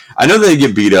they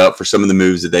get beat up for some of the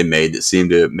moves that they made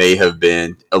that may have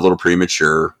been a little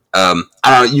premature. I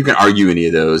don't know, you can argue any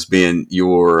of those, being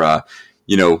your,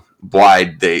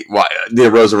 why the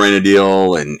Arozarena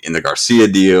deal and the Garcia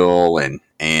deal,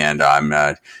 and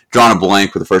I'm drawing a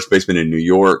blank with the first baseman in New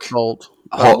York. Holt.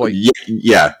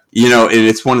 Yeah. And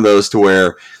it's one of those to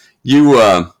where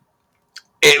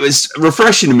it was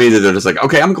refreshing to me that they're just like,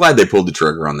 okay, I'm glad they pulled the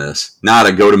trigger on this. Now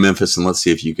to go to Memphis and let's see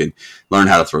if you can learn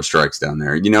how to throw strikes down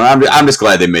there. I'm just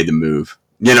glad they made the move.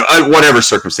 Whatever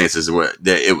circumstances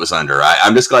it was under.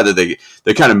 I'm just glad that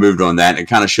they kind of moved on that, and it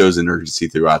kind of shows an urgency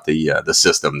throughout the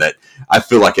system that I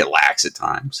feel like it lacks at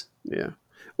times. Yeah.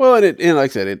 Well, and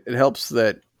like I said, it helps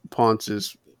that Ponce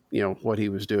is, what he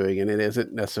was doing, and it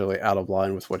isn't necessarily out of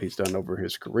line with what he's done over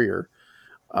his career.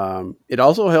 It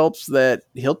also helps that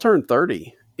he'll turn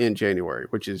 30 in January,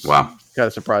 which is kind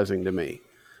of surprising to me.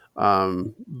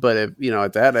 But if,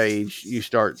 at that age, you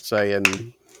start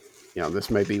saying, this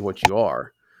may be what you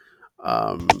are.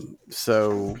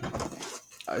 So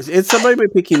somebody may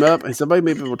pick him up, and somebody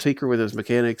may be able to tinker with his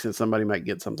mechanics, and somebody might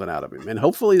get something out of him. And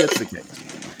hopefully that's the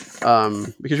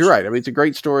case. Because you're right. I mean, it's a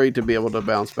great story to be able to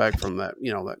bounce back from that,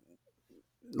 that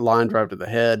line drive to the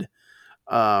head.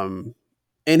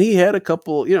 And he had a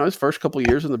couple, his first couple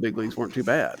years in the big leagues weren't too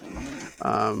bad.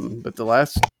 But the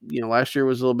last year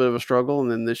was a little bit of a struggle, and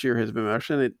then this year has been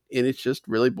much, and it just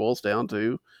really boils down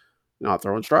to not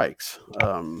throwing strikes.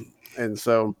 And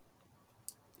so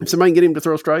if somebody can get him to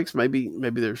throw strikes, maybe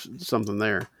there's something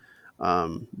there.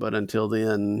 But until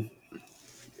then,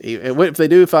 if they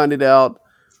do find it out,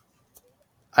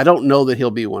 I don't know that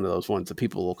he'll be one of those ones that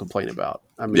people will complain about.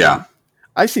 I mean,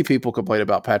 I see people complain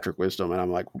about Patrick Wisdom, and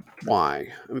I'm like, why?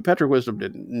 I mean, Patrick Wisdom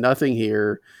did nothing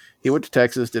here. He went to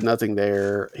Texas, did nothing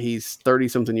there. He's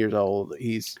 30-something years old.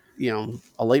 He's,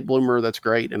 a late bloomer. That's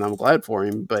great, and I'm glad for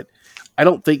him. But I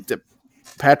don't think that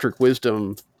Patrick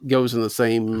Wisdom goes in the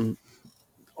same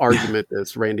argument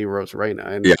as Randy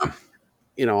Arozarena.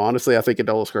 And, honestly, I think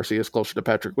Adolis Garcia is closer to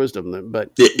Patrick Wisdom.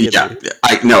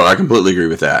 I completely agree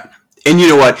with that. And you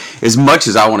know what? As much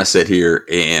as I want to sit here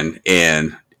and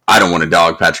I don't want to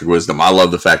dog Patrick Wisdom, I love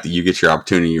the fact that you get your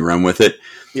opportunity, you run with it.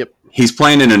 Yep. He's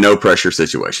playing in a no pressure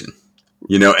situation,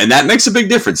 and that makes a big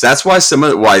difference. That's why some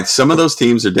of those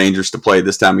teams are dangerous to play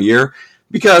this time of year,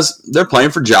 because they're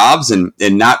playing for jobs and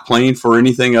not playing for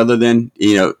anything other than,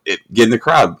 getting the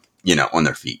crowd, on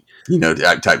their feet.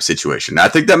 type situation. I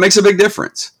think that makes a big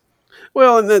difference.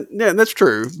 Well, and that's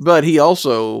true. But he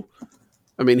also,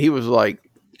 I mean, he was like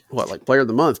player of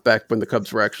the month back when the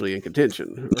Cubs were actually in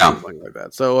contention or something like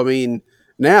that. So, I mean,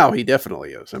 now he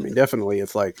definitely is. I mean, definitely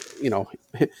it's like,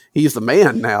 he's the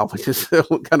man now, which is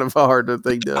kind of a hard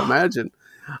thing to imagine.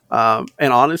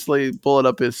 And honestly, pulling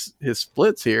up his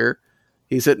splits here,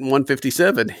 he's hitting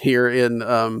 157 here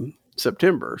in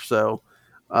September. So,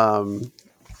 and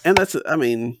that's, I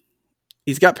mean,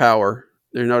 he's got power.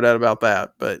 There's no doubt about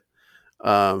that. But,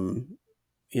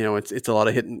 it's a lot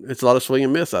of hitting, it's a lot of swing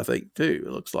and miss, I think, too,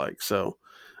 it looks like. So,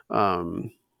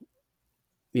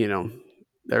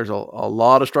 there's a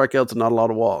lot of strikeouts and not a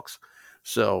lot of walks.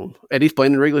 So, and he's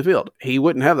playing in Wrigley Field. He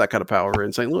wouldn't have that kind of power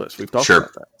in St. Louis. We've talked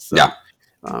about that. So, yeah.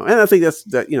 And I think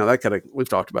that kind of, we've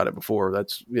talked about it before.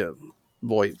 That's,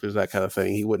 Voit was that kind of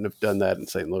thing. He wouldn't have done that in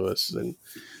St. Louis. And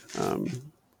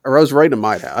Rosarena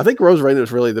might have. I think Rosarena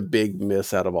is really the big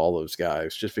miss out of all those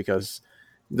guys, just because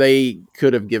they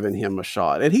could have given him a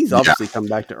shot. And he's obviously come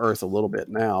back to earth a little bit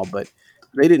now, but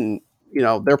they didn't,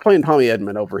 they're playing Tommy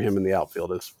Edman over him in the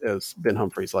outfield, as Ben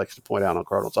Humphreys likes to point out on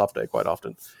Cardinals Off Day quite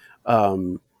often.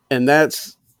 And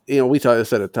that's, we talked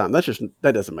this at a time. That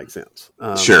doesn't make sense.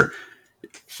 Sure.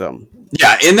 So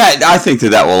yeah, and that I think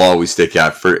that will always stick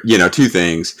out for two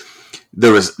things.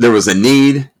 There was a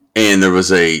need, and there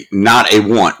was not a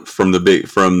want from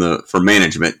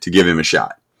management to give him a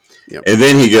shot. Yep. And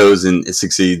then he goes and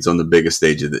succeeds on the biggest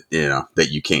stage of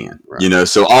that you can. Right.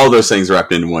 So all those things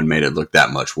wrapped into one made it look that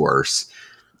much worse.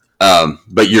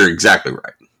 But you're exactly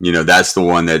right. That's the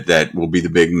one that will be the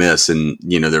big miss. And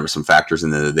there were some factors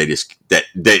in there that they just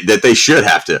that they should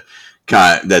have to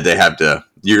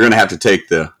you're going to have to take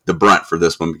the brunt for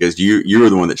this one, because you were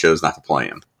the one that chose not to play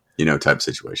him, type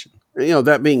situation.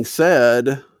 That being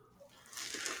said,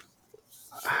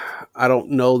 I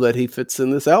don't know that he fits in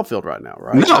this outfield right now,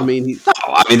 right? No,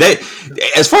 they,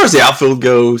 as far as the outfield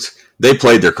goes, they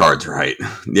played their cards right.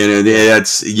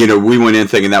 We went in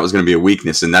thinking that was going to be a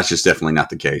weakness, and that's just definitely not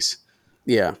the case.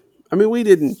 Yeah. I mean,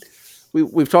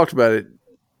 we've talked about it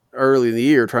early in the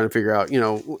year, trying to figure out,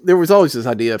 there was always this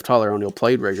idea if Tyler O'Neill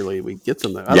played regularly, we'd get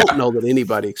something. I don't know that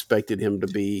anybody expected him to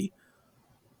be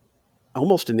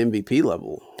almost an MVP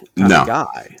level kind of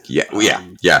guy. Yeah.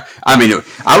 I mean,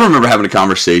 I remember having a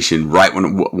conversation right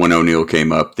when O'Neill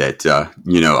came up that,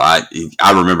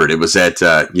 I remembered it was at,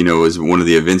 it was one of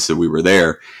the events that we were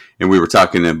there, and we were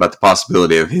talking about the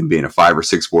possibility of him being a 5 or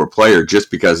 6 WAR player just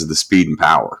because of the speed and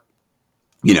power,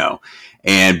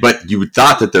 but you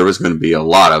thought that there was going to be a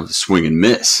lot of swing and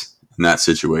miss in that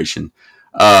situation.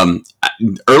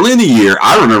 Early in the year,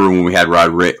 I remember when we had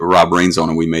Rob Raines on,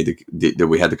 and we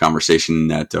had the conversation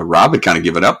that Rob had kind of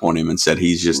given up on him and said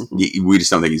we just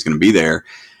don't think he's going to be there.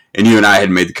 And you and I had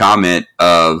made the comment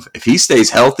of, if he stays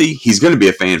healthy, he's going to be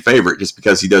a fan favorite just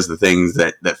because he does the things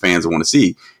that fans want to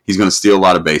see. He's going to steal a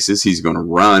lot of bases, he's going to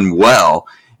run well,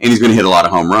 and he's going to hit a lot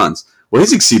of home runs. Well,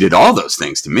 he's exceeded all those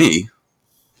things to me.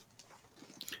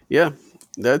 Yeah,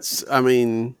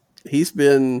 he's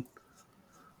been.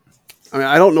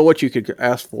 I don't know what you could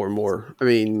ask for more. I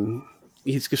mean,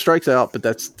 he strikes out, but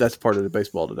that's part of the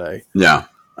baseball today. Yeah.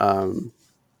 And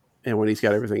when he's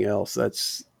got everything else,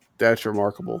 that's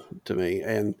remarkable to me.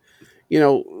 And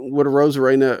would a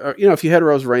Rosarena, if you had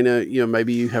Rosarena,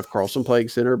 maybe you have Carlson playing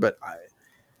center, but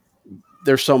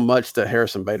there's so much that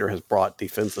Harrison Bader has brought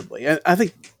defensively, and I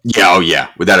think. Yeah. Oh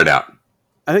yeah, without a doubt.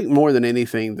 I think more than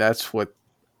anything, that's what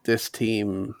this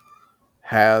team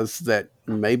has that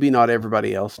maybe not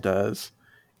everybody else does.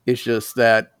 It's just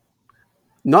that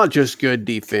not just good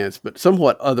defense, but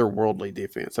somewhat otherworldly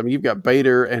defense. I mean, you've got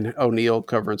Bader and O'Neill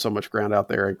covering so much ground out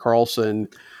there, and Carlson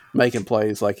making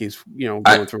plays like he's,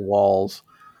 going through walls.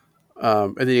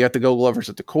 And then you got the Gold Glovers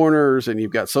at the corners, and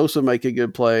you've got Sosa making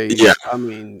good plays. Yeah. I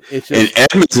mean, it's just, and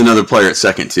Edman's another player at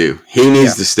second too. He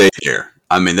needs to stay there.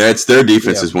 I mean, that's their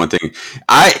defense is one thing.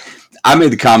 I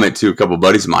made the comment to a couple of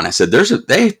buddies of mine. I said,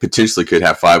 they potentially could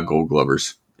have 5 Gold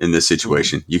Glovers in this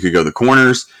situation. You could go the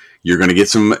corners. You're going to get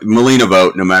some Molina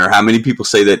vote, no matter how many people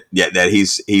say that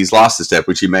he's lost a step,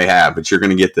 which he may have. But you're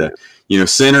going to get the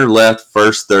center, left,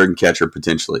 first, third, and catcher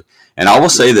potentially. And I will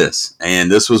say this,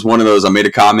 and this was one of those. I made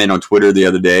a comment on Twitter the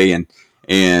other day,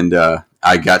 and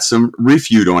I got some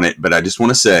refute on it. But I just want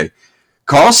to say,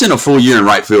 Carlson, a full year in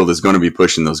right field, is going to be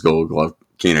pushing those Gold Glove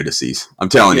candidacies. I'm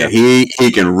telling you,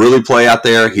 he can really play out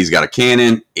there. He's got a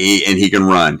cannon, and he can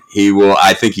run. He will.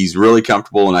 I think he's really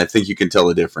comfortable, and I think you can tell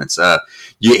the difference.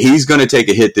 He's going to take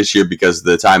a hit this year because of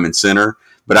the time in center,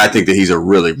 but I think that he's a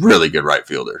really, really good right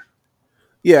fielder.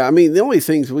 Yeah, I mean, the only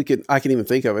things I can even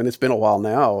think of, and it's been a while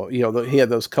now. He had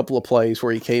those couple of plays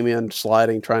where he came in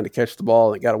sliding, trying to catch the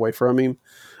ball, and it got away from him.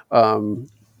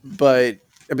 But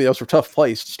I mean, those were tough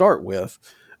plays to start with.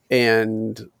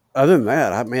 And other than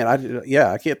that,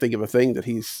 I can't think of a thing that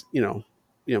he's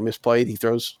misplayed. He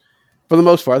throws for the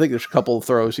most part. I think there's a couple of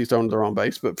throws he's thrown to the wrong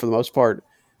base, but for the most part,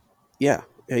 yeah,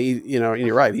 and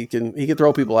you're right. He can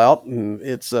throw people out, and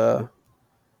it's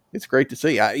great to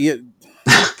see.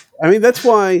 I mean, that's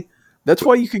why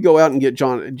you could go out and get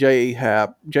J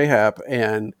Hap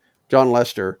and John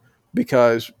Lester,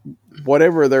 because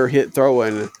whatever they're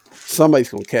throwing, somebody's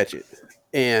going to catch it,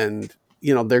 and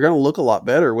they're going to look a lot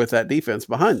better with that defense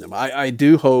behind them. I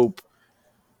do hope.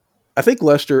 I think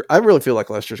Lester. I really feel like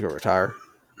Lester's going to retire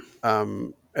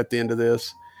at the end of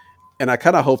this, and I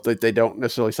kind of hope that they don't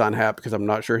necessarily sign Hap, because I'm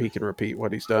not sure he can repeat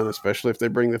what he's done, especially if they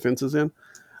bring the fences in.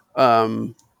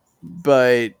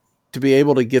 But to be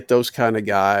able to get those kind of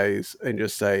guys and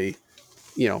just say,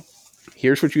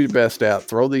 here's what you're best at,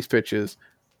 throw these pitches,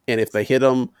 and if they hit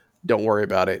them, don't worry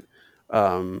about it.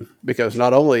 Because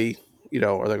not only,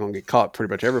 are they going to get caught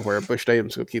pretty much everywhere, Busch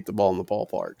Stadium's going to keep the ball in the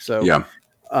ballpark. So, yeah.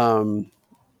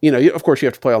 Of course you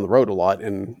have to play on the road a lot,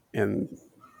 and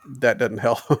that doesn't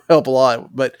help a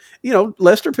lot. But,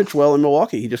 Lester pitched well in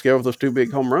Milwaukee. He just gave up those 2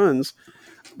 big home runs,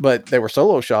 but they were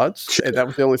solo shots, Sure. and that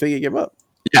was the only thing he gave up.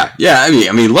 Yeah.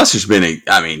 I mean, Lester's been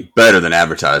better than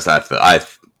advertised. I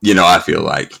feel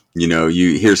like,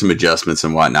 you hear some adjustments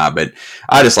and whatnot, but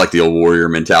I just like the old Warrior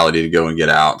mentality to go and get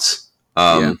outs.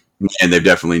 And they've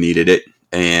definitely needed it.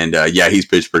 And he's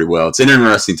pitched pretty well. It's an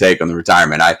interesting take on the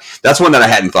retirement. That's one that I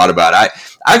hadn't thought about.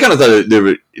 I kind of thought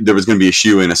there was going to be a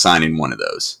shoe in assigning one of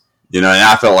those, and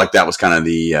I felt like that was kind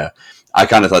of I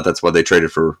kind of thought that's what they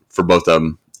traded for both of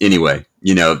them anyway.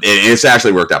 It's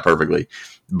actually worked out perfectly.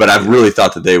 But I really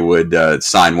thought that they would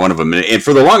sign one of them. And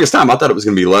for the longest time, I thought it was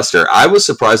going to be Lester. I was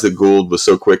surprised that Gould was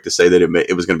so quick to say that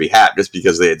it was going to be Hap, just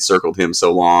because they had circled him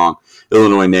so long.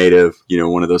 Illinois native,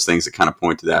 one of those things that kind of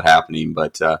point to that happening.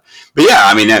 But yeah,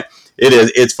 I mean,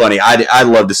 it's funny. I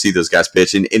love to see those guys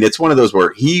pitch. And it's one of those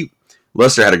where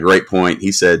Lester had a great point.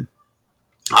 He said,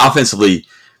 offensively,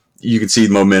 you can see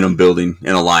momentum building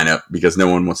in a lineup because no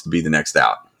one wants to be the next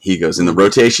out. He goes, in the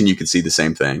rotation, you can see the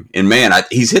same thing. And man,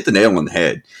 he's hit the nail on the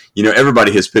head.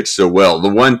 Everybody has pitched so well. The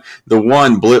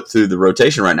one blip through the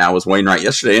rotation right now was Wainwright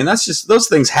yesterday, and that's just, those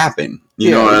things happen.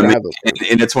 You know what I mean?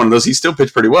 And it's one of those, he still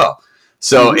pitched pretty well.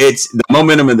 So it's the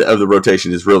momentum of the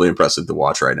rotation is really impressive to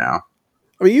watch right now.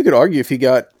 I mean, you could argue if he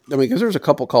got, because there's a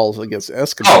couple calls against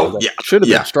Escobar that should have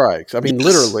been strikes. I mean,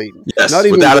 literally, not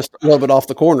even just a little bit off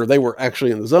the corner. They were actually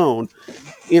in the zone.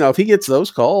 If he gets those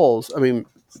calls, I mean,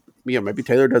 maybe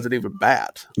Taylor doesn't even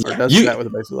bat or doesn't bat with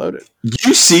the bases loaded.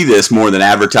 You see this more than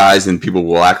advertised, and people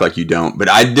will act like you don't. But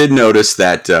I did notice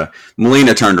that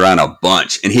Molina turned around a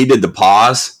bunch, and he did the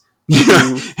pause.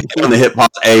 On the hit pause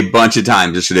a bunch of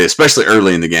times yesterday, especially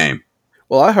early in the game.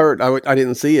 Well, I heard, I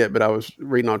didn't see it, but I was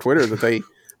reading on Twitter that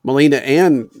Molina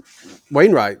and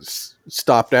Wainwright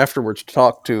stopped afterwards to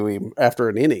talk to him after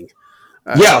an inning.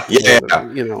 I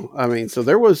mean, so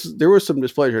there was some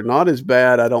displeasure. Not as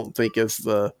bad, I don't think, as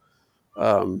the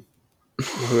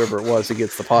whoever it was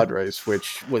against the Padres,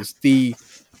 which was the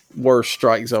worst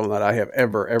strike zone that I have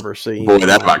ever seen. Boy,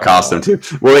 that might cost them too.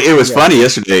 Well, it was funny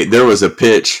yesterday. There was a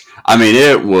pitch. I mean,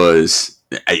 it was.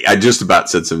 I just about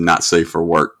said some not safe for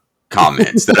work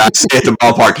comments that I say at the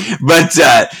ballpark, but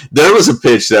there was a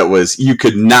pitch that was, you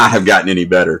could not have gotten any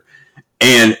better,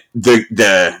 and they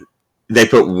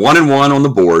put 1-1 on the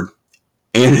board,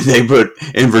 and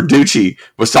Verducci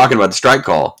was talking about the strike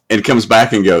call, and comes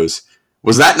back and goes,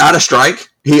 "Was that not a strike?"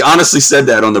 He honestly said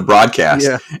that on the broadcast.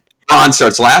 Yeah. Ron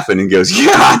starts laughing and goes,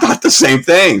 "Yeah, I thought the same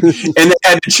thing." And they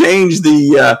had to change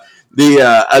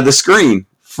the screen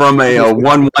from a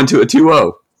 1-1 to a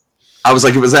 2-0. I was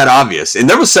like, it was that obvious. And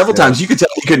there was several times you could tell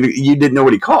you didn't know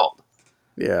what he called.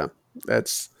 Yeah,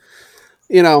 that's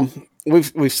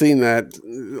we've seen that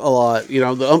a lot. The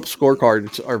ump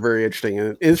scorecards are very interesting,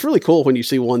 and it's really cool when you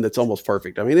see one that's almost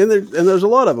perfect. I mean, and there's a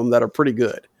lot of them that are pretty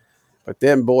good, but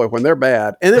then boy, when they're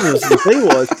bad, and the thing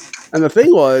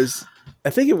was. I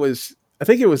think it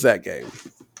was that game.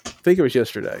 I think it was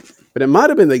yesterday, but it might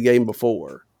have been the game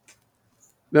before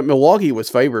that Milwaukee was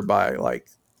favored by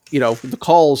the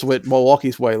calls went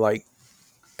Milwaukee's way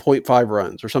 0.5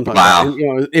 runs or something. Wow.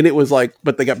 And it was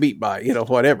but they got beat by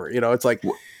whatever. It's like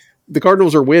the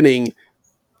Cardinals are winning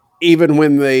even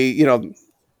when they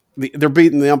they're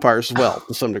beating the umpires as well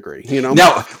to some degree.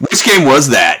 Now, which game was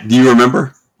that? Do you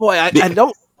remember? Boy, I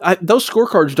don't. Those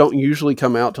scorecards don't usually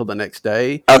come out till the next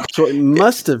day, so it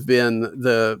must have been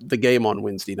the game on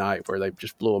Wednesday night where they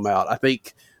just blew them out. I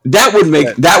think That would make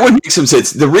some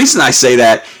sense. The reason I say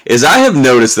that is I have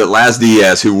noticed that Laz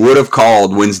Diaz, who would have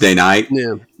called Wednesday night,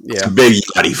 is a big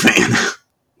Yachty fan.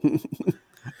 You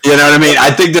know what I mean?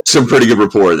 I think there's some pretty good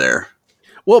rapport there.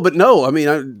 Well, but no, I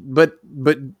mean, but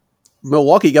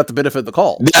Milwaukee got the benefit of the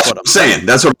call. That's what I'm saying.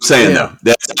 That's what I'm saying, though.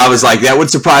 I was like, that would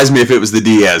surprise me if it was the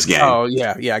Diaz game. Oh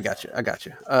yeah, I got you.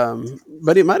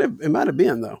 But it might have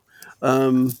been though.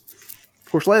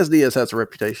 Of course, Laz Diaz has a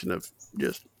reputation of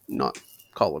just not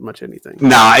calling much anything.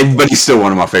 Nah, but he's still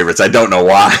one of my favorites. I don't know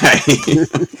why.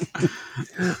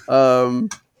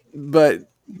 But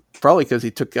probably because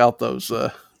he took out those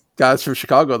guys from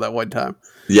Chicago that one time.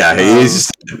 Yeah, he's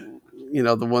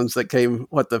the ones that came,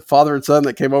 the father and son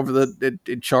that came over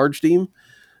and charged him.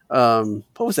 What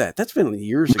was that? That's been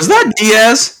years ago. Was that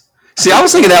Diaz? See, I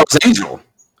was thinking that was Angel.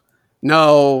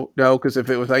 No, because if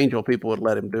it was Angel, people would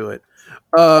let him do it.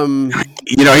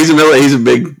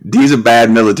 He's a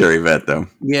bad military vet, though.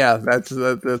 Yeah, that's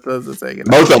the thing.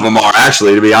 Both of them are,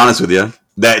 actually, to be honest with you.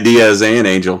 That Diaz and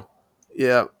Angel.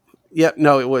 Yeah.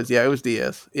 No, it was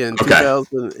Diaz in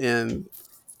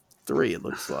 2003. It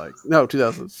looks like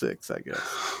 2006, I guess.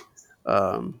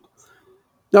 No,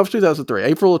 it was 2003,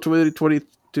 April of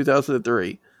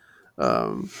 2003.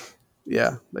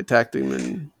 They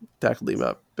tackled him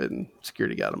up, and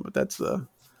security got him. But that's and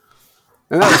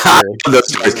that was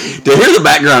scary. To hear the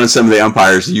background of some of the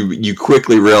umpires, you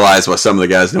quickly realize why some of the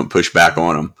guys don't push back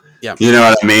on them. Yeah, you know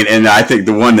what I mean. And I think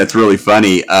the one that's really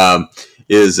funny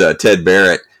is Ted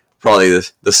Barrett. Probably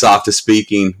the softest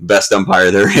speaking, best umpire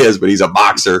there is, but he's a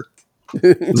boxer.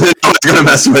 No one's gonna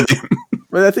mess with him.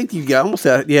 But I think you have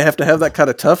to have that kind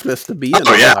of toughness to be an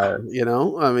umpire.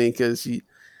 I mean, because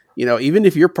even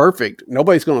if you're perfect,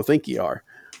 nobody's going to think you are.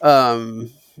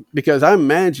 Because I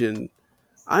imagine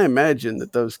that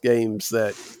those games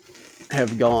that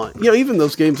have gone, even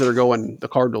those games that are going the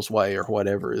Cardinals' way or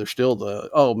whatever, they're still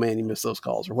oh man, you missed those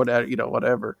calls or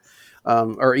whatever.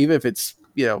 Or even if it's,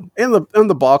 and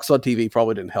the box on TV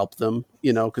probably didn't help them,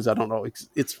 because I don't know,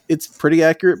 it's pretty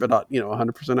accurate, but not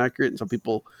 100% accurate, and some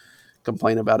people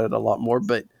complain about it a lot more.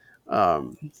 But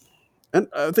and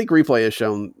I think replay has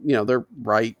shown, they're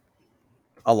right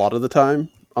a lot of the time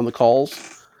on the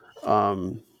calls.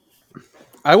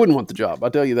 I wouldn't want the job. I'll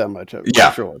tell you that much.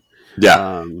 Yeah, sure.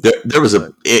 Yeah, there was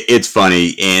it's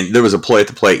funny, and there was a play at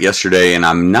the plate yesterday, and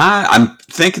I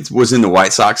think it was in the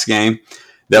White Sox game.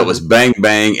 That was bang,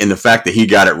 bang, and the fact that he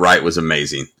got it right was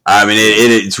amazing. I mean,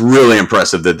 it's really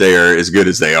impressive that they are as good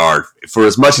as they are. For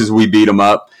as much as we beat them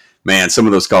up, man, some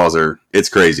of those calls it's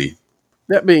crazy.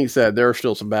 That being said, there are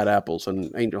still some bad apples,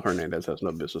 and Angel Hernandez has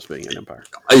no business being an umpire.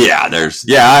 Yeah,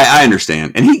 I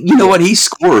understand. And he, what, he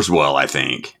scores well, I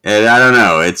think. And I don't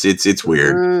know. It's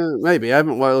weird. Maybe. I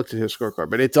haven't looked at his scorecard,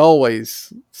 but it's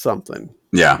always something.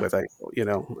 Yeah. With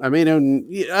Angel, I mean,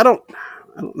 I don't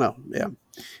know. Yeah.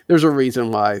 There's a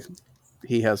reason why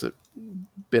he hasn't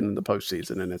been in the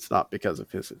postseason, and it's not because of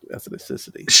his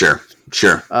ethnicity. Sure.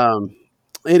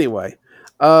 Anyway,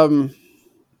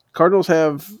 Cardinals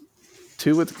have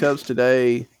 2 with the Cubs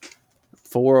today,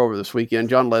 4 over this weekend.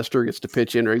 John Lester gets to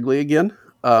pitch in Wrigley again,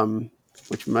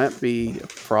 which might be a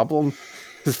problem,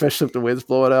 especially if the winds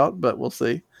blow it out, but we'll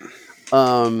see.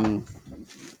 You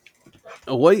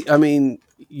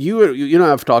and I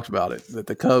have talked about it, that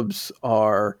the Cubs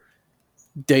are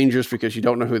dangerous because you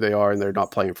don't know who they are and they're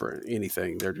not playing for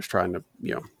anything. They're just trying to,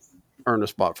 earn a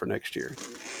spot for next year.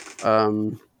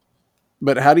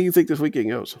 But how do you think this weekend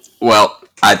goes? Well,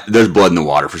 there's blood in the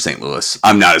water for St. Louis.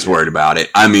 I'm not as worried about it.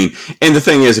 I mean, and the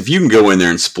thing is, if you can go in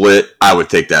there and split, I would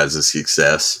take that as a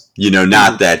success.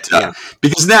 Not that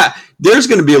because now there's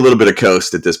going to be a little bit of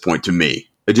coast at this point to me,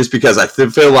 just because I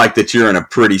feel like that you're in a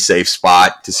pretty safe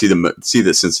spot to see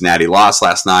that Cincinnati lost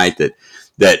last night,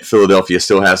 that Philadelphia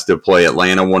still has to play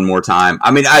Atlanta one more time.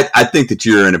 I mean, I think that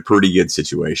you're in a pretty good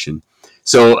situation.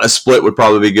 So a split would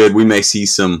probably be good. We may see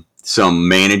some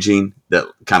managing that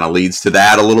kind of leads to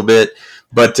that a little bit,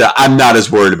 but I'm not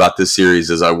as worried about this series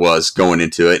as I was going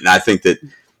into it. And I think that,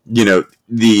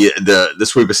 the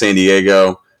sweep of San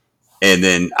Diego, and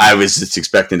then I was just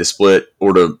expecting to split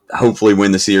or to hopefully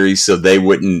win the series so they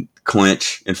wouldn't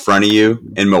clinch in front of you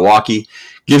in Milwaukee,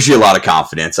 gives you a lot of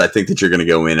confidence. I think that you're going to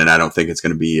go in, and I don't think it's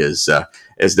going to be as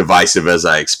divisive as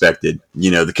I expected.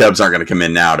 The Cubs aren't going to come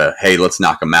in now to, hey, let's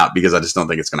knock them out, because I just don't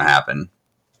think it's going to happen.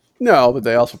 No, but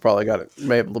they also probably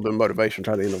may have a little bit of motivation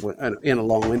trying to end a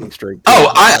long winning streak.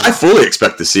 Oh, I fully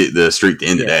expect to see the streak to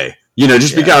end today.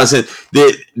 Because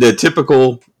the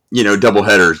typical,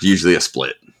 doubleheader is usually a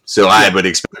split. So I would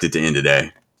expect it to end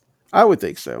today. I would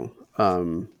think so.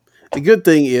 The good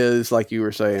thing is, like you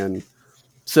were saying,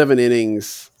 7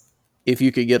 innings, if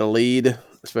you could get a lead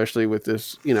especially with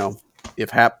this. If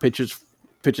Happ pitches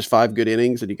 5 good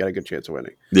innings, then you got a good chance of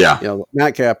winning. Yeah.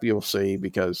 Metcalf you'll see,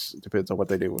 because it depends on what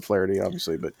they do with Flaherty,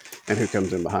 obviously, and who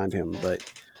comes in behind him. But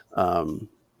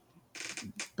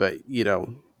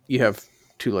you have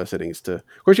 2 less innings of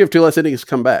course you have 2 less innings to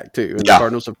come back too. And the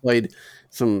Cardinals have played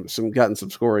gotten some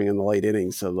scoring in the late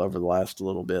innings over the last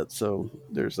little bit. So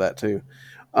there's that too.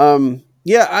 I'm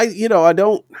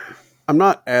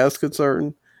not as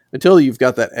concerned until you've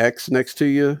got that X next to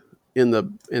you in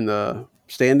the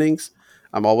standings.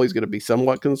 I'm always going to be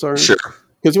somewhat concerned. Sure.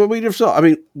 Because what we just saw,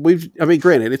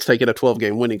 granted, it's taken a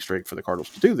 12-game winning streak for the Cardinals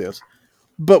to do this,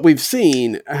 but we've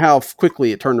seen how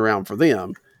quickly it turned around for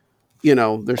them.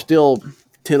 There's still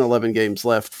 10, 11 games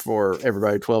left for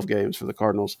everybody, 12 games for the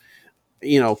Cardinals.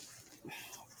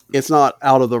 It's not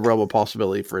out of the realm of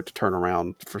possibility for it to turn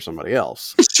around for somebody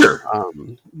else. Sure.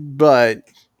 But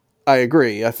I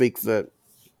agree. I think that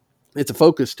it's a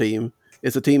focus team.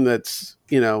 It's a team that's,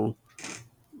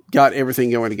 got everything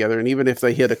going together. And even if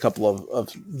they hit a couple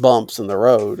of bumps in the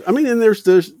road, and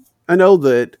I know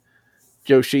that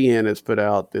Joe Sheehan has put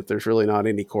out that there's really not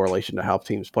any correlation to how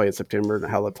teams play in September and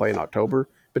how they play in October,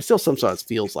 but it still sometimes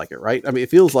feels like it, right? It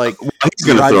feels like he's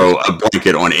going to throw a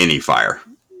blanket on any fire.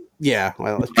 Yeah.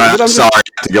 Well, I'm sorry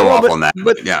to go off on that.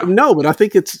 But yeah. No, but I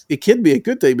think it can be a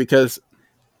good thing, because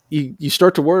you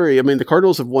start to worry. The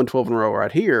Cardinals have won 12 in a row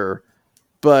right here,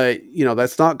 but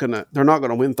they're not going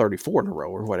to win 34 in a row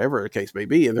or whatever the case may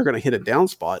be. And they're going to hit a down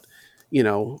spot.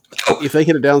 If they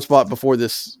hit a down spot before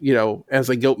this, as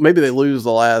they go, maybe they lose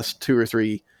the last 2 or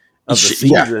 3 of the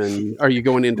season. Yeah. Are you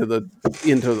going into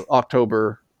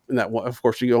October? And that, of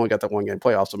course, you only got that 1-game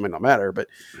playoff, so it may not matter. But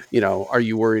are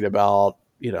you worried about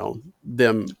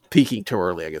them peaking too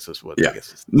early? I guess is what. Yeah. I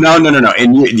guess. No.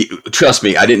 And you, trust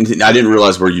me, I didn't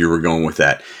realize where you were going with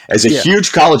that. As a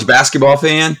huge college basketball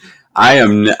fan, I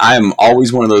am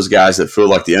always one of those guys that feel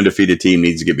like the undefeated team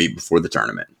needs to get beat before the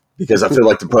tournament, because I feel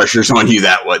like the pressure's on you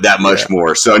that much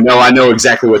more. So no, I know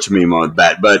exactly what you mean on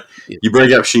that. But you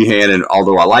bring up Sheehan, and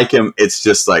although I like him, it's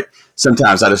just like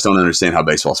sometimes I just don't understand how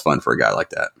baseball's fun for a guy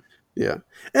like that. Yeah,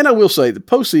 and I will say the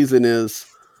postseason is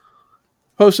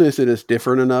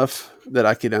different enough that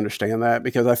I can understand that,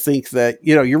 because I think that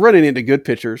you're running into good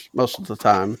pitchers most of the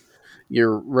time.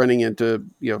 You're running into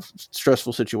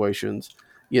stressful situations.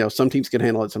 Some teams can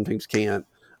handle it, some teams can't.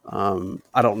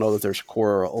 I don't know that there's a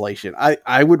correlation.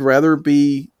 I would rather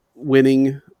be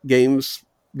winning games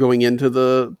going into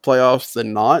the playoffs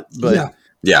than not. But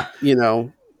yeah.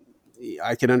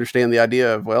 I can understand the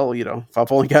idea of, well, if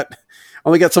I've only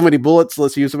got so many bullets,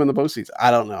 let's use them in the postseason. I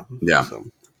don't know. Yeah.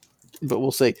 But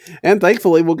we'll see. And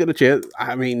thankfully we'll get a chance.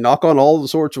 Knock on all the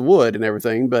sorts of wood and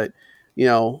everything, but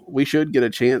we should get a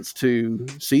chance to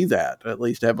see that, at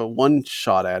least have one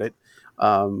shot at it.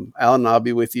 Alan and I'll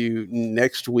be with you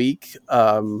next week.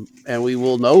 And we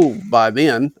will know by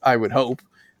then, I would hope.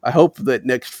 I hope that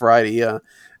next Friday,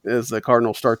 as the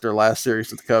Cardinals start their last series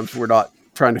with the Cubs, we're not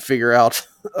trying to figure out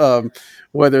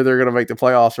whether they're going to make the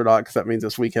playoffs or not, because that means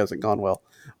this week hasn't gone well.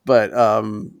 But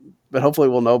hopefully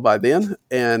we'll know by then,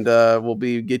 and we'll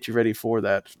get you ready for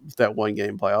that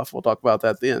 1-game playoff. We'll talk about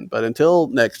that then. But until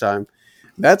next time,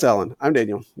 that's Alan. I'm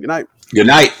Daniel. Good night. Good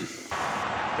night.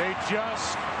 They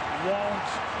just won't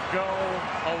go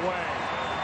away.